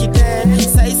niki bleki ten.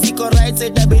 Sai siko right, so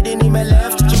itabidi nime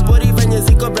left. Chupori venye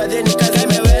ziko brother ni kazi.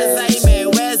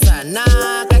 Imeweza, na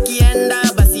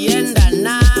kakienda basi enda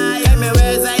na.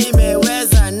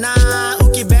 Imeweza, na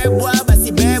ukibebwa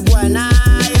basi bebwa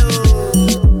nayo.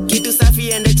 Kitu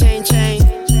safi and the chain.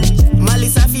 Mali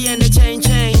safi and the chain.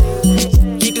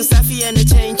 Kitu safi and the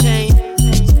chain.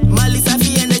 Mali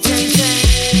safi and the chain.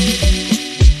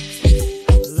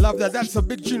 Love that. That's a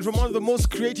big tune from one of the most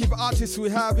creative artists we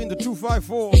have in the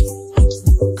 254.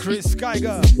 Chris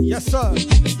Geiger. Yes, sir.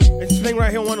 It's playing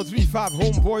right here on 103.5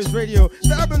 Homeboys Radio.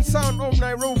 The urban sound of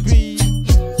Nairobi.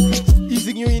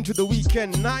 Easing you into the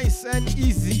weekend. Nice and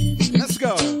easy. Let's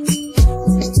go.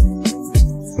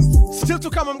 Still to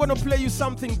come, I'm going to play you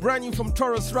something brand new from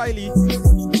Taurus Riley.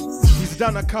 He's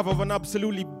done a cover of an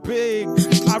absolutely big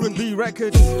R&B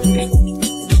record.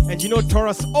 And you know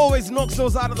Taurus always knocks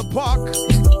those out of the park.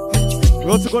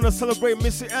 We're also going to celebrate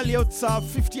Missy Elliott's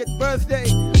 50th birthday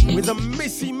with a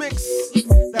Missy mix.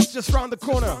 That's just round the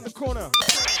corner.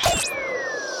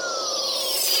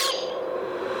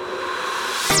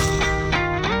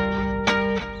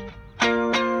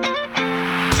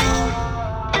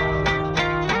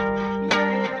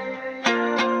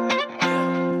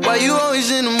 Why you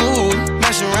always in the mood?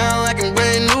 Messing around like I'm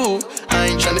brand new. I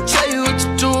ain't tryna tell you what to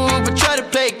do, but try to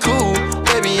play cool.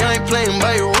 Baby, I ain't playing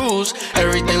by your rules.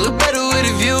 Everything look better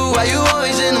Why you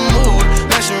always in the mood?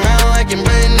 Mess around like you're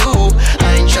brand new.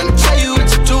 I ain't tryna tell you what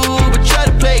to do, but try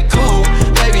to play it cool.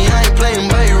 Baby, I ain't playing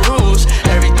by your rules.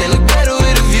 Everything look better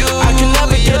with a view. I can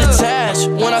never get attached.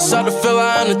 When I start to feel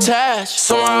I unattached,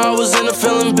 somehow I was in a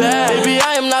feeling bad. Baby,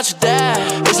 I am not your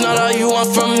dad. It's not all you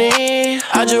want from me.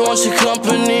 I just want your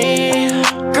company.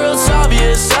 Girl, it's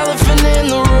obvious, elephant in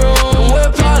the room.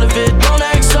 We're part of it, don't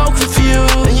act so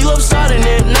confused. And you love starting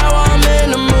it, now I'm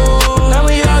in the mood. Now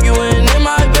we arguing in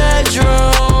my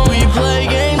bedroom. We play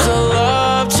games of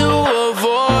love to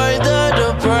avoid the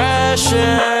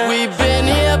depression. We've been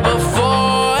here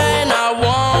before and I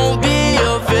won't be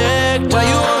a victim. Why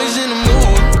you always in the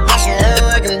mood? I should have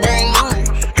like I'm brand new.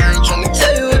 I ain't tryna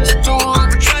tell you what to do,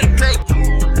 but try to play.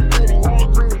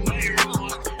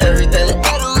 Everything look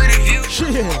better with a view.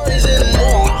 Always in the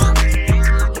mood.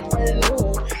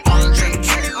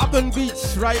 Urban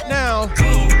Beats right now.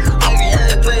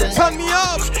 Turn me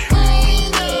up.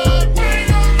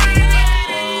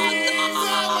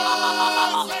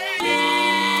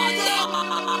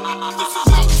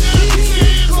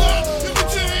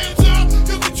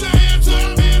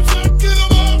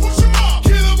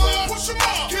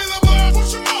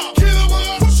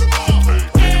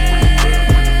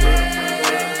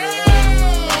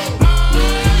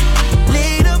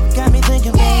 Lead up, got me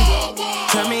thinking, babe.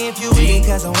 Tell me if you with it,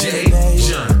 cause I'm with it, babe.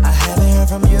 I haven't heard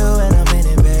from you and I'm in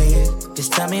it, babe.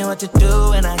 Just tell me what to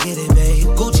do and I get it, babe.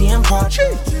 Gucci and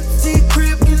Prada. See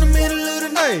crib in the middle of the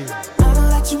night. I don't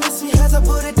let you miss me cause I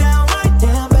put it down right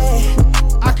down, babe.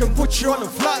 I can put you on a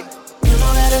flight. You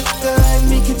know that a girl like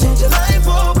me can change your life,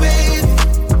 oh, babe.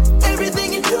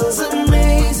 Everything you do is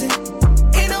amazing.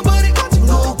 Ain't nobody got you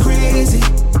go crazy.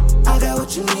 I got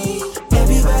what you need.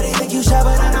 Everybody think you shy,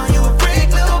 but I know you a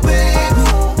freak, little baby.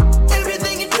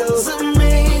 Everything you do is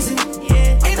amazing.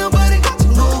 Ain't nobody got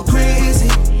you go crazy.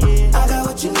 I got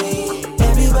what you need.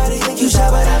 Everybody think you shy,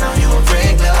 but I know you a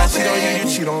freak, little I baby. cheat on you, you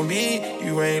cheat on me.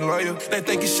 You ain't loyal. They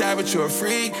think you shy, but you're a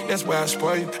freak. That's why I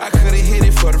spoil you. I could've hit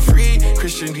it for the free.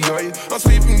 Christian Dior, you. I'm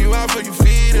sweeping you out for your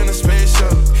feet in a space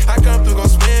shuttle. I come through, go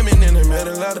swimming in the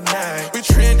middle of the night. We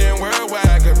trending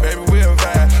worldwide, cause baby, we'll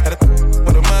vibe. Had a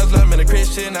with a Muslim and a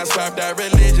Christian. I swapped out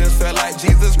religions. Felt like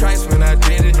Jesus Christ when I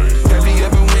did it. Have you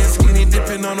ever went skinny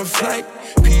dipping on a flight?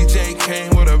 PJ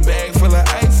came with a bag full of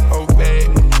ice. Oh,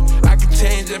 babe, I can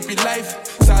change up your life.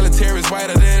 Solitaire is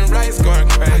whiter than rice, going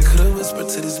crazy. I could've whispered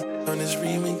to this on this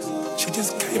remix. She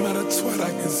just came out of twat, I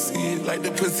can see it. Like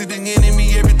the pussy, the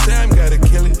enemy every time, gotta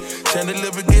kill it.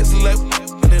 Chandelier gets left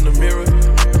in the mirror.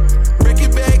 Break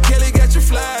it back, Kelly got you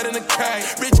flying in the kite.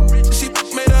 Rich, she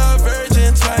made her a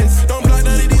virgin twice. Don't block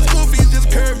none of these goofies,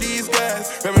 just curve these guys.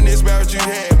 Reminisce about what you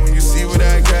had when you see what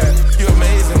I got. You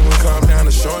amazing when calm down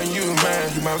to showing you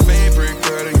mine. You my favorite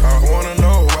girl, and y'all wanna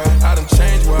know why. I done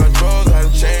changed wardrobes, I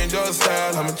done changed your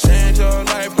style. I'ma change your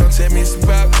life, don't tell me it's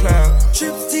about cloud.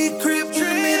 Trip T crib in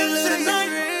the middle of the night.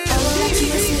 I don't let you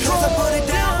miss me cause I put it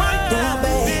down right down,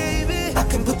 babe. I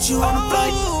can put you on a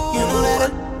flight. You know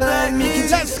that I like me.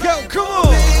 Let's go, come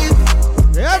on.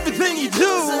 Everything you do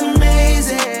is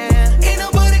amazing. Ain't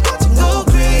nobody got to go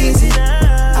crazy.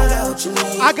 I got what you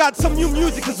need. I got some new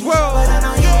music as well. But I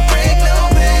know you're a freak, little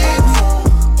baby.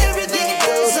 Everything you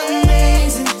do is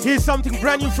amazing. Here's something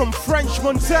brand new from French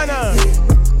Montana.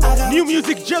 New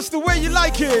music just the way you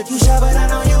like it. You shy, but I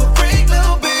know you're a freak,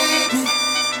 little baby.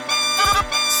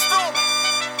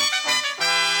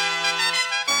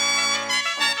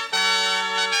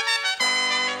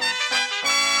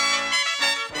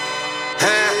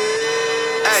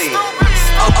 Hey,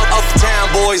 uptown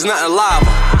boys, nothing live.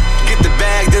 Get the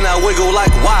bag, then I wiggle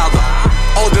like Wilder.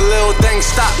 All the little things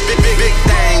stop, big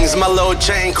things. My little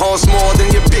chain costs more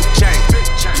than your big chain.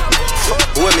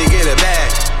 With me get a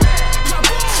bag.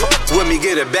 With me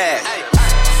get a bag.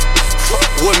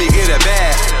 With me get a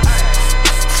bag.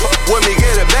 With me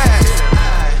get a bag.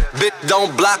 Bitch,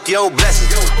 don't block your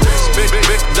blessings.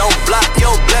 Bitch, don't block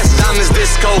your blessings. Diamonds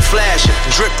disco flashing,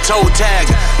 drip toe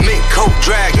tagging, mink coat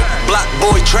dragging, block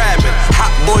boy trapping,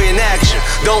 hot boy in action.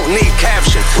 Don't need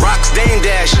caption. Rocks dame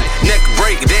dashing, neck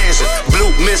break dancing,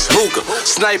 blue miss hookah,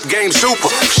 snipe game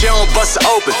super. She don't bust it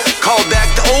open, call back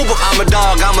the Uber. I'm a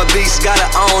dog, I'm a beast, gotta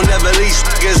own, never lease.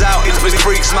 Niggas out, it's for the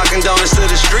freaks, knocking donuts to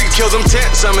the street. Kill them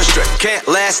tents, I'm a strip, can't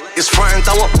last. It's frontin',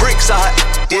 throwin' bricks out.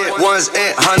 Yeah, ones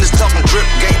and hundreds, talking drip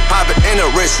game, poppin' in the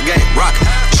wrist game, rockin'.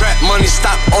 Trap money,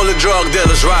 stop all the drug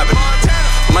dealers robbing.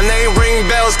 My name ring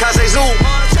bells, Kase Zoo.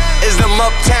 Is them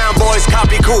uptown boys,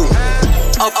 copy cool.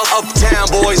 Uptown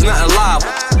boys, nothing live.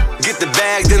 Get the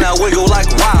bag, then I wiggle like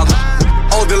wild.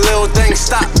 All the little things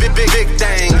stop, big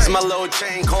things. My little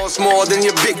chain costs more than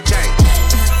your big chain.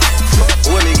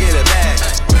 When me get a bag.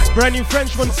 Brand new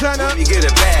French Montana. You get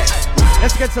it back.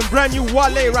 Let's get some brand new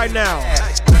Wale right now.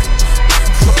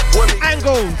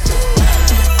 Angles.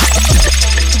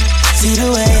 See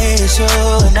the way you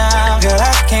show now, girl,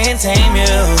 I can't tame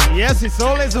you. Yes, it's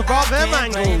always about them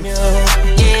angles.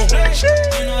 Yeah,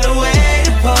 you know the way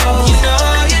to pose.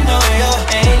 You know your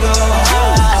angle.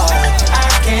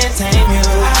 I can't tame you.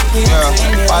 I can't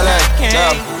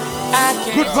tame you.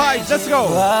 Good vibes, let's go.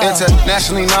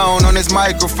 Internationally known on this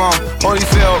microphone.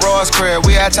 Holyfield, Ross Crab,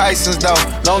 we at Tyson's though.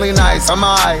 Lonely nights, I'm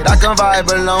alright, I can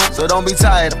vibe alone. So don't be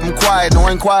tired, I'm quiet, no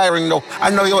inquiring though. I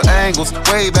know your angles,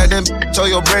 way back then, show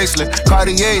your bracelet.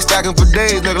 Cartier stacking for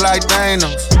days, look like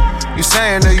Thanos. You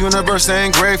saying the universe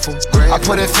ain't grateful. I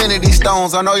put infinity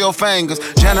stones on all your fingers.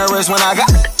 Generous when I got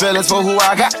feelings for who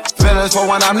I got. Feelings for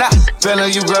when I'm not.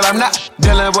 Feeling you, girl, I'm not.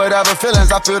 Dealing with other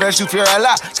feelings, I feel that you fear a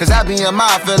lot. Cause I be in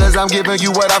my feelings, I'm giving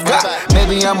you what I've got.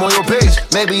 Maybe I'm on your page,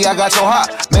 maybe I got your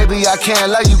heart. Maybe I can't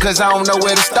love you cause I don't know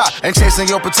where to stop. And chasing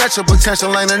your potential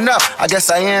ain't enough. I guess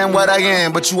I am what I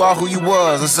am, but you are who you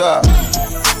was, what's up?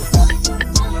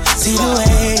 See the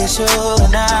way you show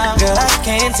now, girl, I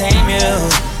can't tame you.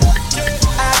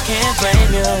 I can't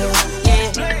blame you.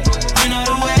 Yeah, you know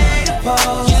the way to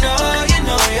pose. You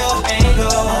know your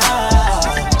angle.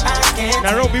 I can't.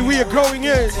 Nairobi, we are going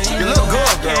in. You look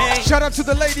good, girl. Shout out to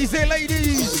the ladies, hey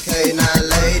ladies. Okay, now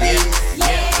ladies.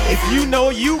 If you know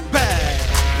you bad.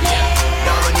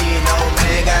 Don't need no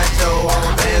man, got your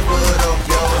own band, put up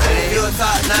your hand. You a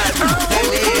top notch, let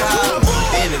me holler.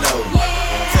 Bend it over,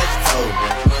 touch your toe,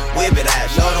 whip it out,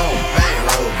 show them bang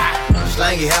roll.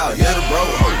 Slang it out, you're the bro,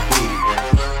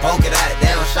 poke it out,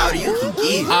 down, shout you can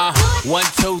get it. 1,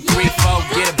 2, 3, 4,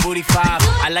 get a booty 5.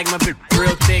 I like my bitch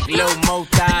real thick, little more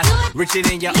thighs. Richer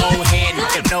than your own hand,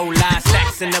 no lies.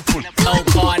 Stacks in the pool, old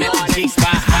car at the G-spot.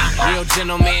 Hot, real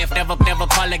gentleman, never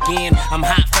call again. I'm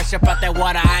hot, fresh up out that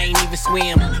water, I ain't even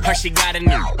swim. Her, she got a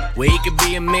new, where he could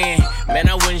be a man. Man,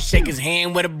 I wouldn't shake his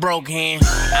hand with a broke hand.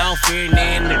 I don't fear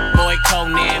nan, the boy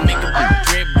Conan. Make a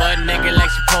drip, butt naked like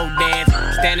she pole dance.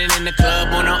 Standing in the club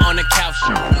on the couch.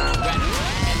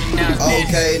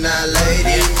 Okay, now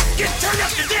ladies, get turned up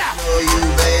to death. Know you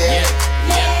bad.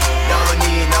 Don't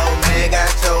need no man, got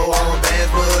your own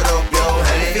bands, put up your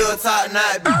hand. You a top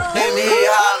notch, let me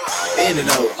holler. Bend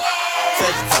it over,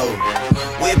 touch your toe,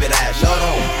 whip it out, show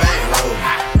them bang roll.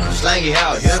 Slang it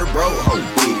out, you're the bro, hold it.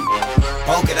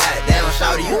 Poke it out, down,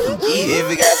 shout you can get it. If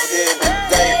you got the good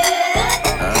thing,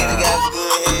 if you got the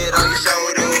good head on your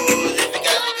shoulders, if you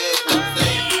got the good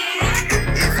thing,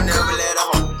 if you never let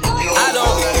them.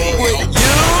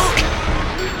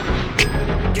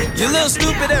 You little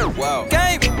stupid and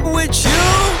game with you.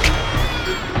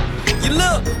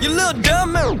 You little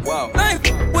dumb and ain't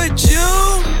with you.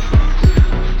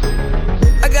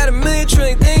 I got a million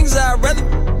trillion things I'd rather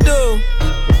do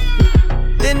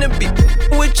than to be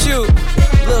with you.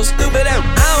 Little stupid and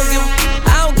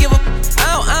I don't give a.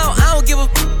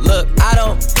 Look, I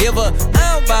don't give a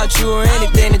about you or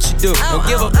anything that you do. Don't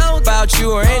give a about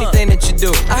you or anything that you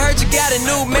do. I heard you got a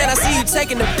new man, I see you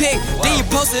taking the pic. Then you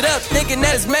post it up, thinking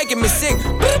that it's making me sick.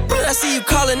 I see you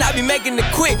calling, I be making it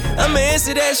quick. I'ma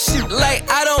answer that shit like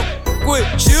I don't with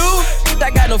you. I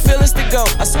got no feelings to go.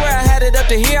 I swear I had it up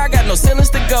to here, I got no ceilings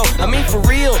to go. I mean for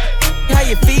real, how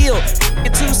you feel?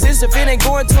 Get 2 cents if it ain't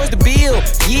going towards the bill.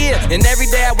 Yeah, and every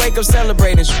day I wake up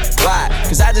celebrating. Why?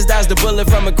 Cause I just dodged the bullet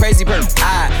from a crazy person.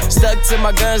 I stuck to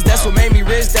my guns, that's what made me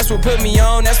rich. That's what put me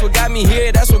on, that's what got me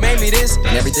here. That's what made me this.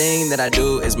 And everything that I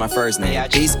do is my first name.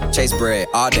 Peace, chase bread,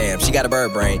 aw damn, she got a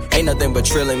bird brain. Ain't nothing but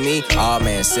trilling me, aw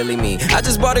man, silly me. I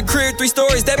just bought a crib, 3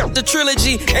 stories, that the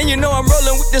trilogy. And you know I'm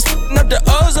rolling with this up the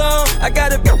ozone. I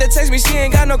got a that text me, she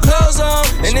ain't got no clothes on.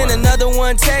 And then another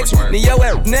one text me, yo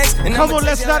at next. And come on,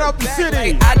 let's light up the city.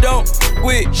 I don't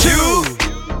with you.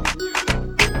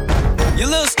 You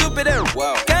little stupid and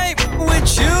ain't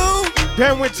with you.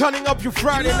 Then we're turning up your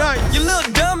Friday night. You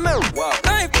little dumb and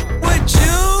ain't with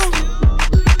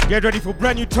you. Get ready for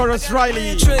brand new Taurus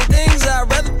Riley. Things I'd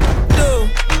rather do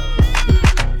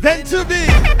than to be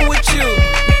with you.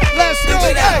 Let's go.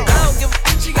 Hey. I don't give a.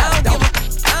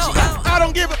 I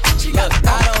don't give a.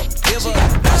 I don't give a.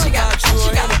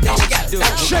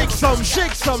 Shake some,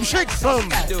 shake some, shake some.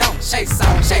 Shake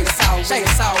some, shake some, shake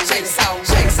some, shake some, shake some,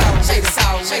 shake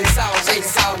some, shake some, shake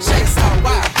some, shake some,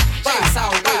 wow, shake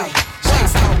some, wow, shake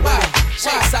some, wow,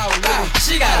 shake some, wow.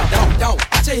 She got a dope,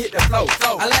 I just hit the flow.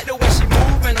 I like the way she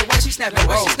move and the way she snapping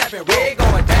roll. We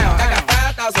going down, I got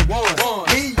 5,000 ones.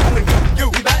 Me, you,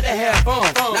 we bout to have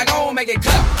fun. Now go make it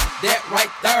clap. That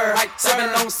right there,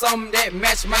 sipping on something that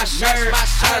match my shirt.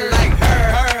 I like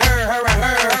her.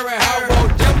 I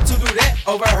want them to do that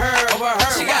over her.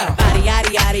 She got a body,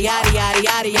 yaddy, yaddy, yaddy, yaddy,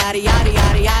 yaddy, yaddy, yaddy,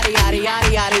 yaddy, yaddy.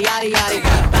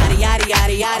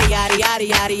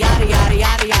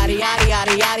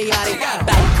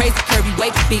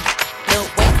 wake beat, little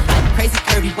waist body, crazy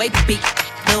curvy wake beat,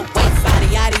 little waist body,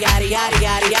 yaddy yaddy yaddy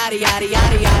yaddy yaddy yaddy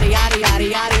yaddy yaddy yaddy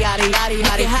yaddy yaddy yaddy yaddy.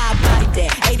 Look at how I bodied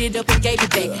that, ate it up and gave it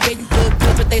back. Gave you good,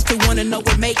 but they still wanna know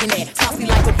we're making that. Saucy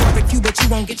like a barbecue, but you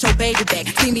won't get your baby back.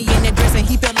 See me in that dress and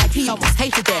he felt like he almost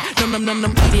hated that. Num,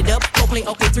 eat it up. Go play,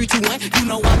 okay, 3, 2, 1. You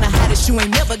know I'm the hottest. You ain't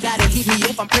never gotta heat me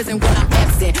up. I'm present when I'm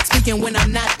absent, speaking when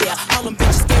I'm not there. All them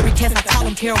bitches scary cats, I call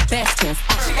them Carol Baskins.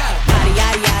 She got a body,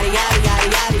 yaddy yaddy yaddy yaddy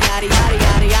yaddy yaddy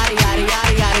yaddy yaddy yaddy yaddy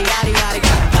yaddy yaddy yaddy yaddy yaddy.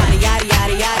 Body yaddy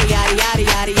yaddy yaddy yaddy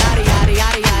yaddy yaddy yaddy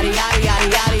yaddy yaddy yaddy yaddy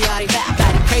yaddy yaddy yaddy.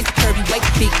 Body crazy curvy wake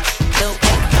beat, little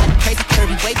body crazy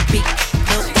curvy wake beat,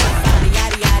 little body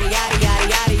yaddy yaddy yaddy yaddy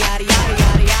yaddy yaddy yaddy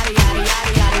yaddy yaddy yaddy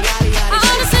yaddy yaddy yaddy yaddy.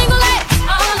 All the single ladies,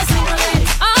 all the single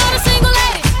ladies, all the single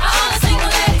ladies, all the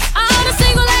single ladies, all the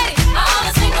single ladies, all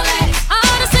the single ladies,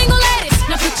 all the single ladies.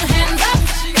 Now put your hands up,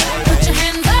 put your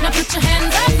hands up, now put your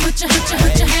hands up, put your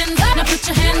hands up, now put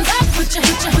your hands up, put your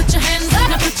hands up,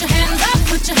 now put your hands up,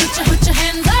 put your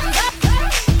hands up.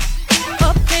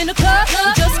 Up in the club, we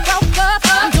just broke up.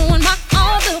 I'm doing my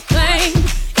own little thing.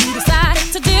 You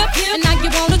decided to dip, and now you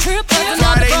want a trip.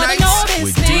 Friday nights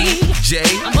with DJ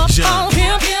I'm up John. on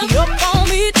him, he up on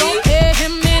me. Don't pay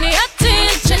him any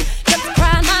attention. Just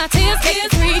cry my tears,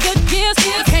 get 3 good years.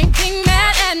 You can't be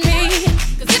mad at me.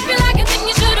 'Cause if you like it, then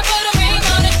you should've put a ring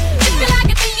on it. If you like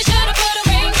it, then you should've put a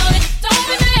ring on it. Don't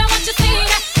be mad what you see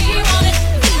that he want it.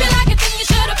 If you like it, then you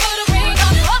should've put a ring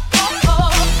on it. Oh, oh, oh,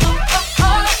 oh, oh,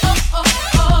 oh,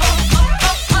 oh,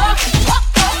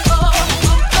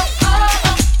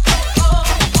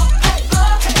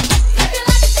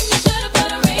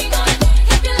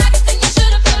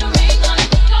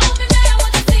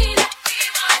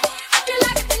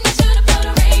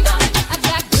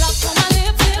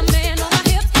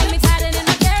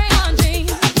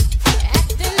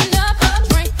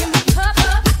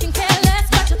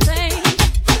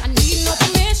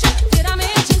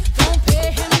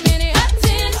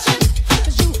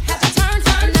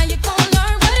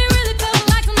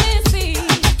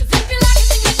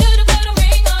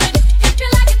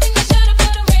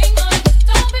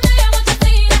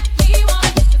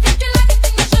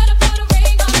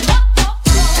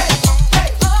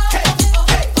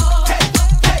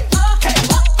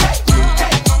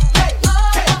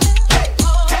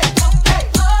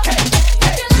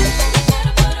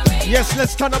 Yes,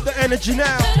 let's turn up the energy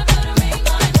now.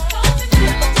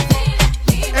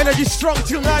 Energy strong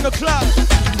till 9 o'clock.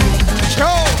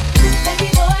 Go! baby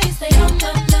boy, you stay on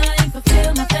my mind,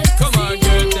 fulfill my fantasy. Come on,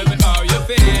 girl, tell me how you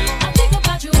feel. I think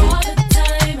about you all the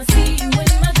time. I see you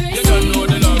in my dreams. You don't know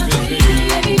the love is real.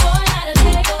 Baby boy, how the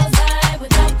day goes by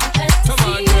without my fantasy. Come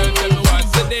on, girl, tell me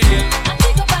what's the deal. I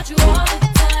think about you all the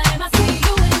time. I see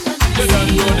you in my dreams. You don't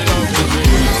know the love is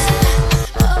real.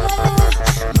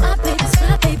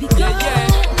 My baby girl.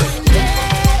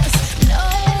 Yes, no,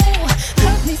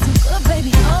 hurt me so good,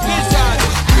 baby. Oh,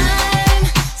 I'm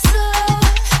so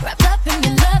wrapped up in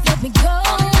your love. Let me go.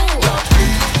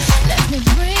 Let me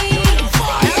breathe.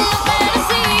 Baby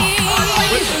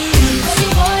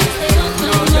boy, stay on my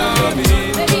mind.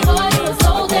 Baby boy, you're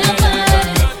so damn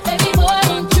fine. Baby boy,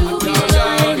 won't you be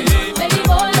mine? Baby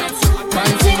boy, let's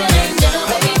sing it and down.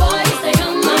 Baby boy, stay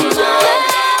on my mind.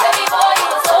 Baby boy,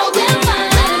 you're so damn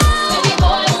fine. Baby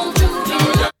boy, won't you be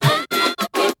mine?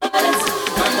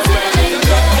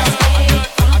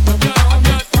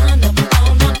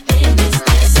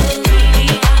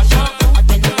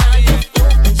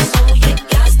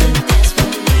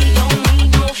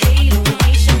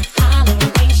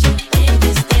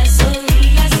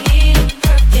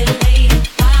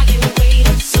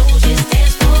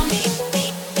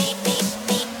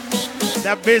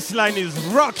 That bass line is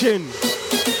rocking.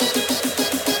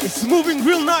 It's moving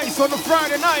real nice on a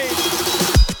Friday night.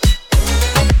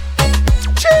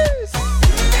 Cheers!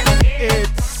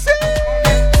 It's sick.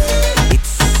 It's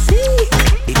sick.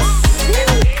 It's sick.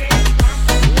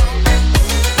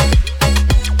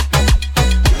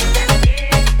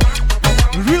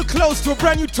 Real close to a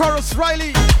brand new Taurus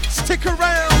Riley. Stick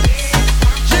around.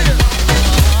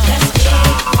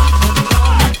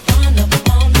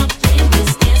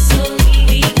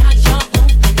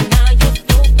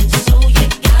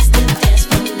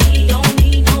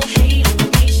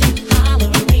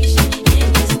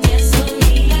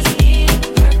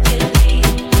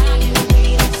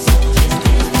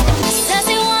 Says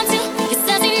he wants you, he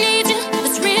says he needs you.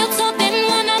 It's real talk, then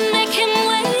wanna make him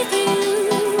wait for you.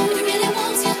 If he really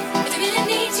wants you, if he really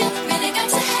needs you, really got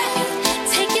to have you.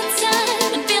 Take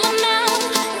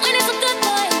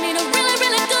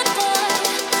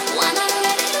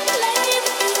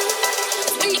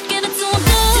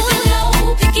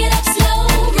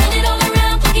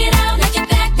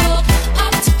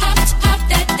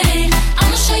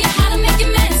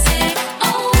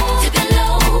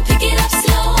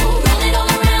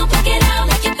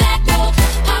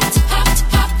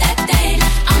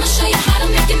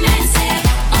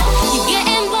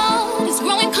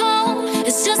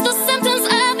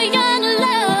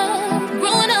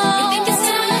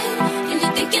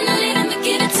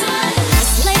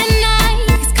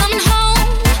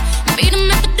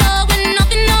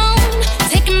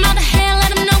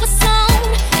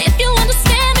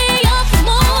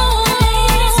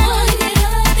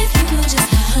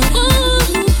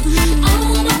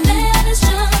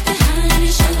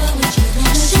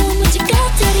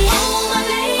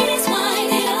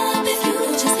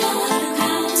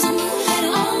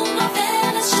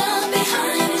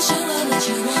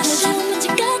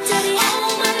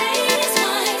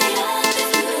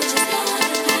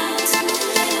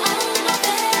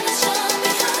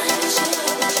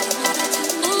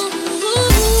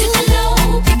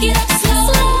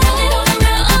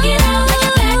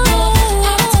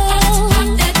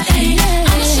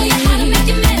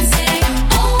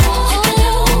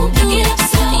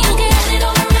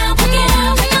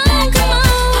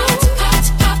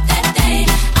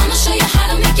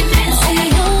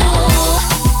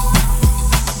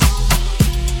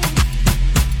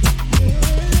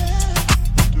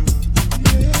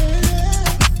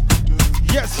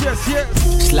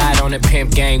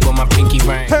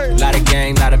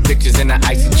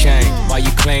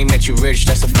that you rich,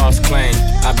 that's a false claim.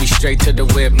 I be straight to the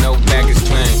whip, no baggage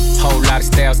claim. Whole lot of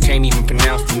styles, can't even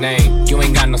pronounce the name. You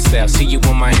ain't got no style, see you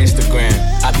on my Instagram.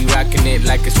 I be rocking it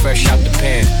like it's fresh out the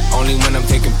pan. Only when I'm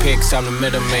taking pics, I'm the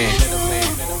middleman.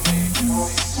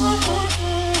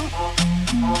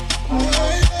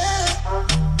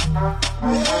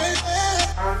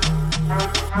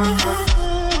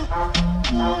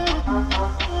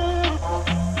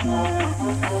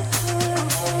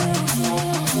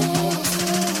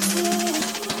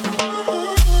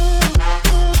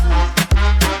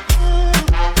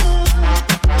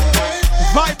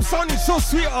 Vibe sounding so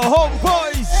sweet at home,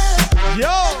 boys. Yo.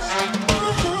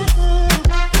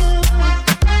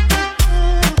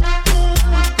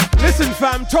 Listen,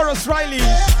 fam, Tarrus Riley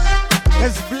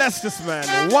has blessed us,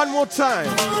 man. One more time.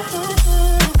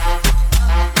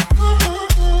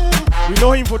 We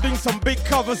know him for doing some big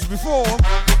covers before.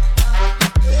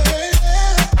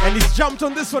 And he's jumped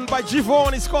on this one by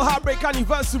G-Von. It's called Heartbreak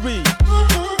Anniversary.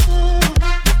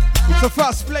 It's the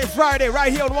First Play Friday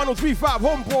right here on 103.5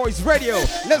 Homeboys Radio.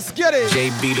 Let's get it.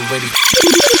 JB the way.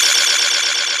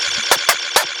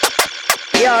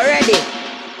 You're ready.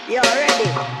 You're ready.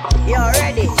 You're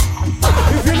ready.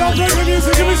 If you love reggae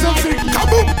music, give me something.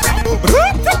 Kaboom,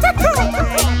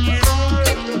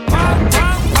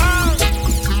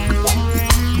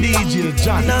 DJ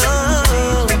John. No.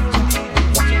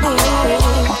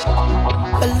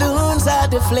 Balloons are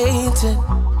deflated.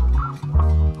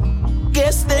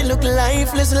 Guess they look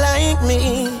lifeless like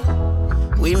me.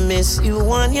 We miss you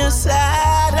on your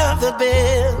side of the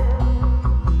bed.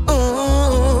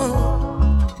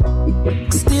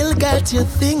 Still got your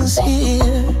things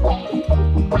here.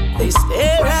 They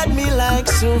stare at me like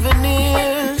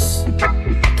souvenirs.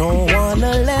 Don't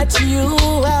wanna let you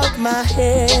out my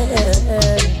head.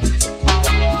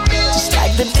 Just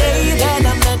like the day that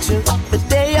I met you, the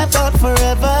day I thought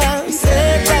forever.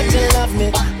 Said that you love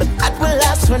me, but that will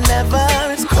last forever.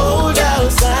 It's cold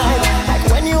outside, like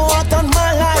when you walked on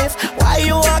my life. Why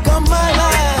you walk on my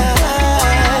life?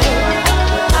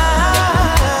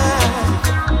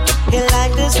 You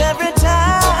like this every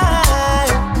time.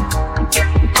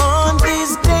 On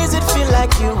these days it feel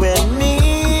like you and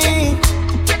me.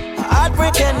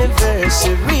 Heartbreak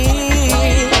anniversary.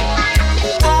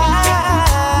 I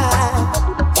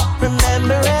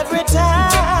remember every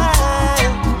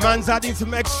time. Man's adding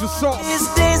some extra sauce. These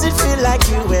days it feel like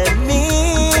you and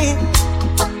me.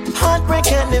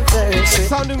 Heartbreak anniversary.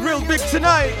 Sounding real big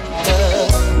tonight.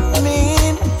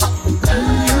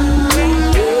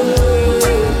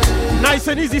 Nice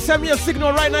and easy, send me a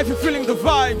signal right now if you're feeling the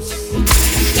vibes.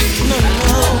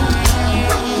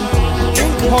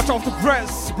 Hot off the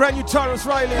press, brand new Tarrus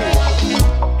Riley.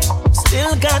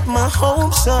 Still got my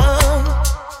hopes up,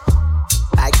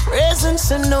 like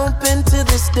presents and open to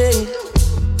this day.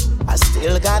 I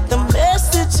still got the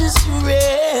messages you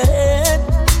read.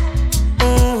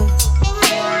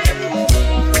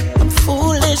 I'm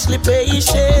foolishly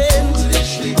patient.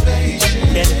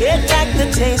 Can't get back the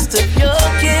taste of your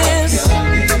kiss.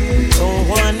 Don't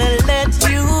wanna let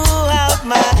you out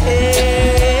my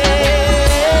head.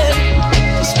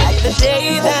 Just like the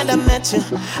day that I met you,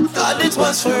 I thought it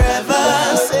was forever.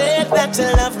 Said that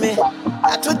you love me,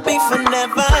 that would be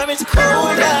forever. It's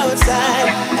cold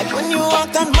outside, like when you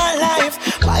walked on my life.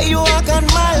 Why you walk on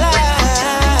my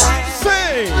life?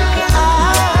 Say,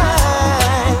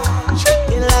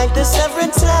 you like this every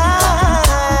time.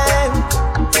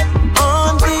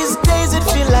 On these days it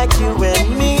feel like you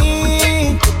and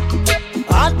me.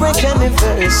 Heartbreak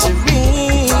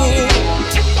anniversary.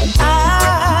 I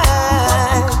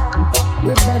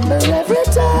remember every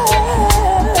time.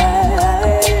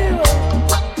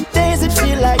 Days it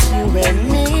feel like you and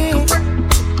me.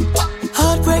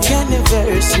 Heartbreak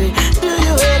anniversary. Do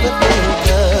you ever think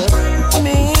of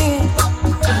me?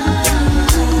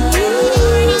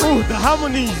 Ooh, the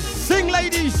harmonies. Sing,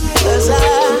 ladies. 'Cause I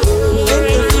think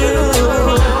of you.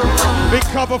 Big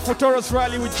cover for Tarrus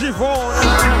Riley with G-Von.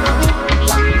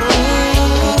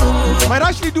 Might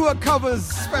actually do a covers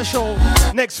special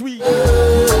next week.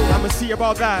 I'ma see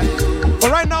about that.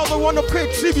 But right now they want to pay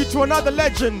tribute to another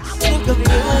legend.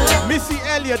 Missy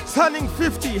Elliott turning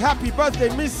 50. Happy birthday,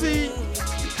 Missy.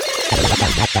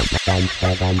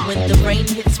 When the rain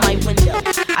hits my window,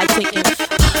 I take it.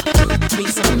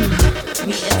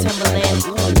 Me and Timberland,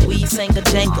 ooh, we sang a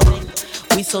jangle.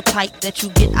 We so tight that you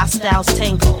get our styles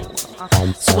tangled.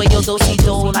 Sway your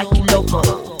do-si-do like you loco.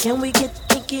 Can we get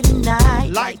thinking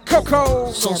tonight? Like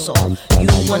Coco. So, you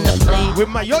wanna play with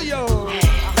my yo-yo?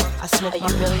 I smoke my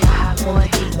really hot one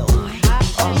kilo.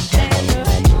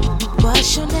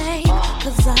 What's your name?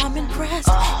 cause I'm impressed.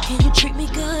 Can you treat me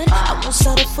good? I won't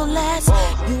settle for less.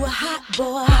 You a hot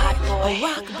boy, a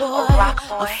rock boy,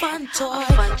 a fun toy,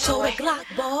 so a Glock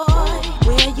boy.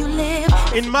 Where you live?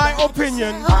 In my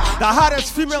opinion, the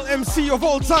hottest female MC of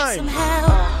all time.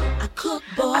 I cook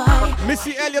boy.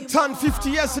 Missy Elliott turned 50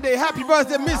 yesterday. Happy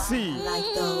birthday, Missy. Like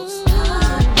those.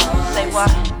 Say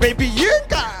what? Baby, you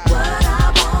got.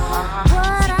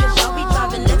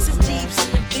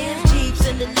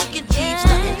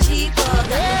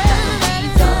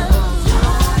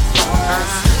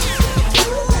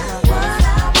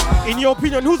 In your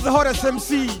opinion, who's the hottest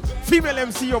MC, female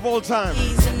MC of all time?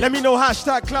 Let me know.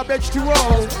 Hashtag Club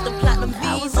H2O. The platinum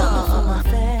visa. So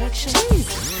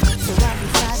I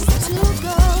decided to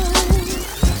go.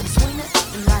 Swing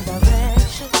it in my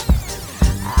direction.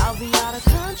 I'll be out of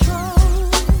control.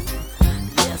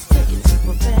 Let's take it to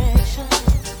perfection.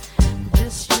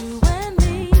 Just you and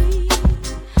me.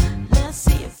 Let's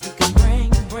see if you can bring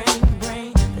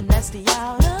the nasty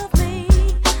out of me.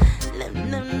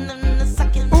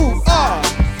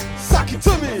 Suck it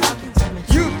to me.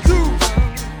 You do.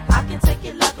 I can take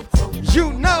it like a pro.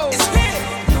 You know.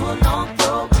 Do a long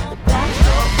throw, the back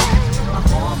throw. My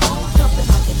hormones jumping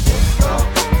like a disco.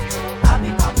 I be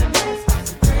popping mess like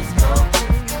some Crisco.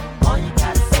 All you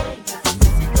gotta say is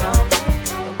easy go.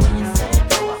 And when you say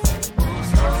go,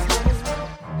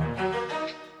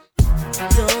 I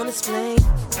say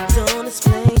don't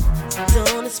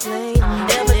explain.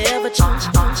 Ever change.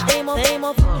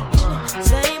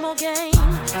 Same old game.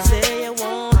 Say you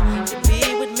want to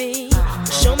be with me.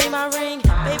 Show me my ring,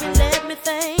 baby, let me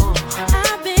think.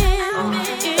 I've been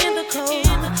in the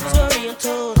cold, story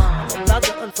untold, I'm about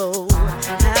to unfold.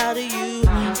 How do you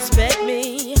expect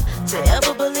me to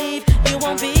ever believe you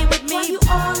won't be with me? You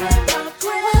all in my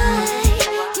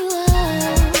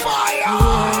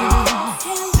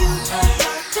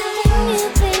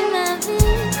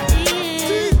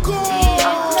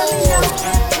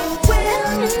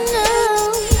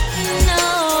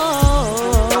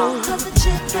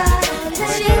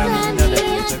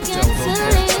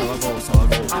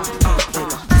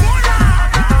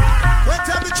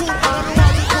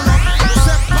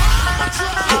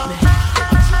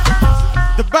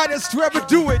baddest to ever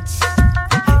do it.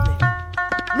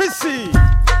 Missy.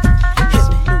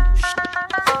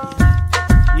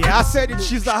 Yeah, I said it.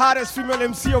 She's the hottest female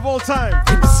MC of all time.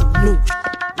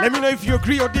 Let me know if you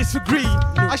agree or disagree.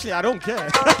 Actually, I don't care.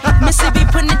 Missy be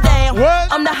putting it down. What?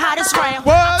 I'm the hottest round.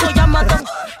 What? So y'all mother,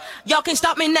 y'all can't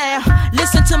stop me now.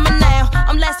 Listen to me now.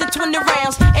 I'm lasting 20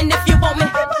 rounds. And if you want me,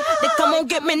 then come on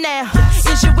get me now.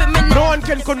 Is you with me now? No one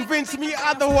can convince me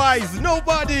otherwise.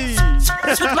 Nobody.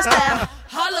 Switch my style.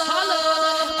 Holla,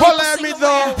 holla at me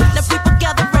though. Now people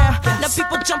gather round. Now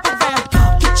people jump around.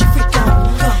 Get your freak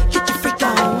on. Get your freak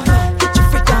on. Get your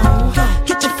freak on.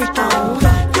 Get your freak on.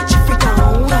 Get your freak on. Get your freak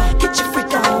on. Get your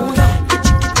freak on. Get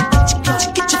your freak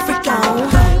on. Get your freak on.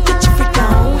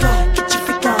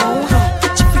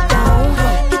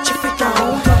 Get your freak on.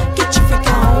 Get your freak on. Get your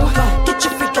freak on. Get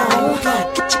your freak on.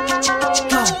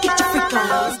 Get your freak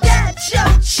on. That's your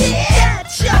chick.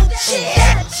 That's your chick.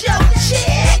 That's your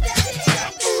chick.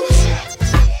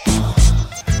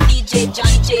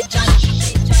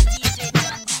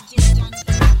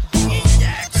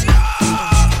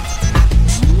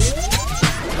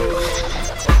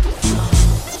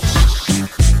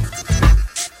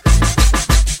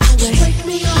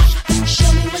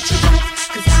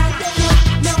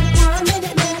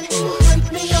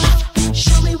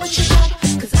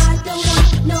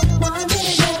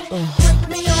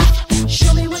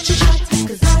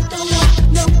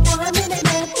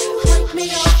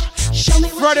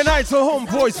 Friday nights on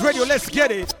Homeboys Radio, let's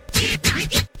get it.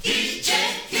 DJ,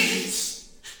 please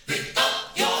pick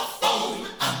up your phone.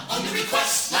 I'm on the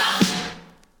request line.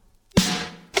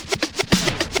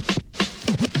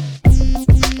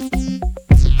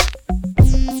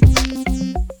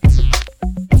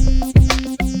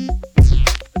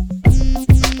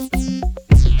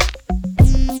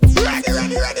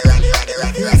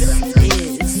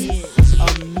 This is a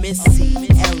Missy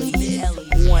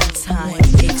Elliott one-time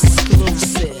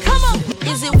exclusive. Come on,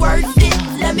 is it worth it?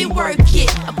 Let me work it.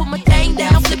 I put my thing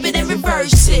down, flip it and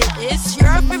reverse it. It's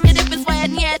your primitive is why I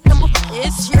need number.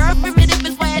 It's your primitive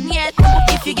is why I need.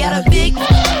 If you got a big,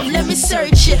 let me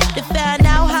search it to find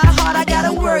out how hard I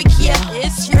gotta work. Yeah,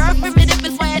 it's your primitive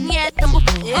is why I need number.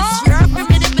 It's your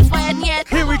primitive is why I need.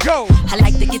 Here we go. I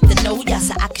like to get to know ya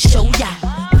so I can show ya.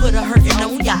 Put a hurtin'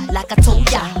 on ya like I told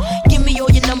ya. Give me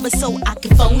all your numbers so I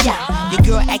can phone ya. Your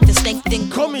girl actin' stink, then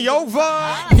call me over.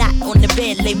 Not on the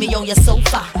bed, lay me on your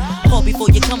sofa. Pour before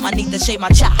you come, I need to shave my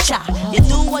cha cha. You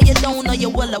do or you don't, or you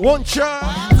will. One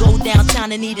cha. Go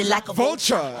downtown and eat it like a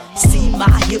vulture. See my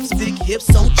hips, big hips,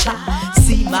 so cha.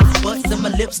 See my butts and my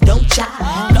lips, don't cha.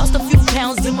 Lost a few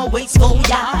pounds in my waist, oh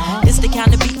yeah. It's the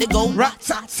kind of beat that go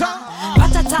rat-ta-ta,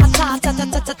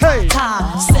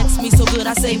 rat-ta-ta-ta-ta-ta-ta-ta. Sex me so good,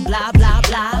 I say blah, blah,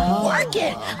 blah. Work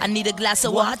it, I need a glass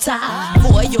of water.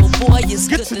 Boy, oh boy, it's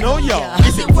good to know ya.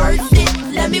 Is it worth it?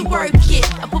 Let me work it.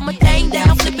 I put my thing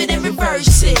down, flip it and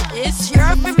reverse it. It's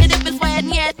your primitive, it's why I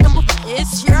need number.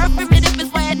 It's your primitive, it's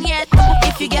why I need number.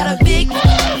 If you got a big,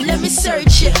 let me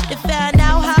search it to find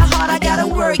out how hard I gotta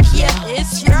work. Yeah,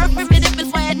 it's your primitive,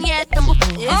 it's why I need number.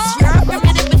 It's your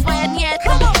primitive, it's why I need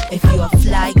number. If you a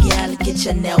fly gal, get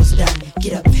your nails done,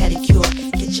 get a pedicure,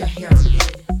 get your hair done.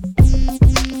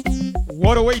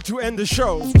 What a way to end the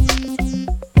show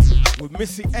with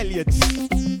Missy Elliott.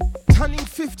 Turning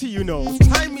 50, you know.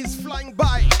 Time is flying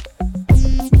by.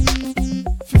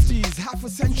 50 is half a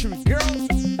century, girl.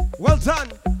 Well done.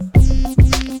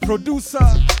 Producer,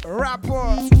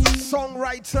 rapper,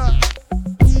 songwriter,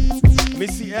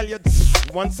 Missy Elliott.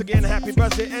 Once again, happy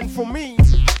birthday. And for me,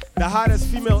 the hottest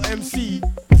female MC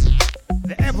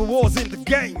there ever was in the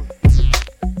game.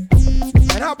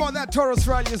 And how about that Taurus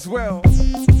rally as well?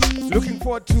 Looking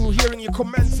forward to hearing your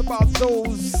comments about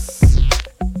those.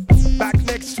 Back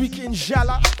next week,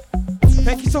 inshallah.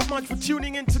 Thank you so much for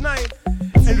tuning in tonight.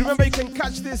 And remember, you can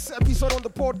catch this episode on the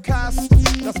podcast.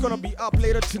 That's going to be up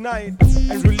later tonight.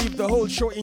 And relive the whole show in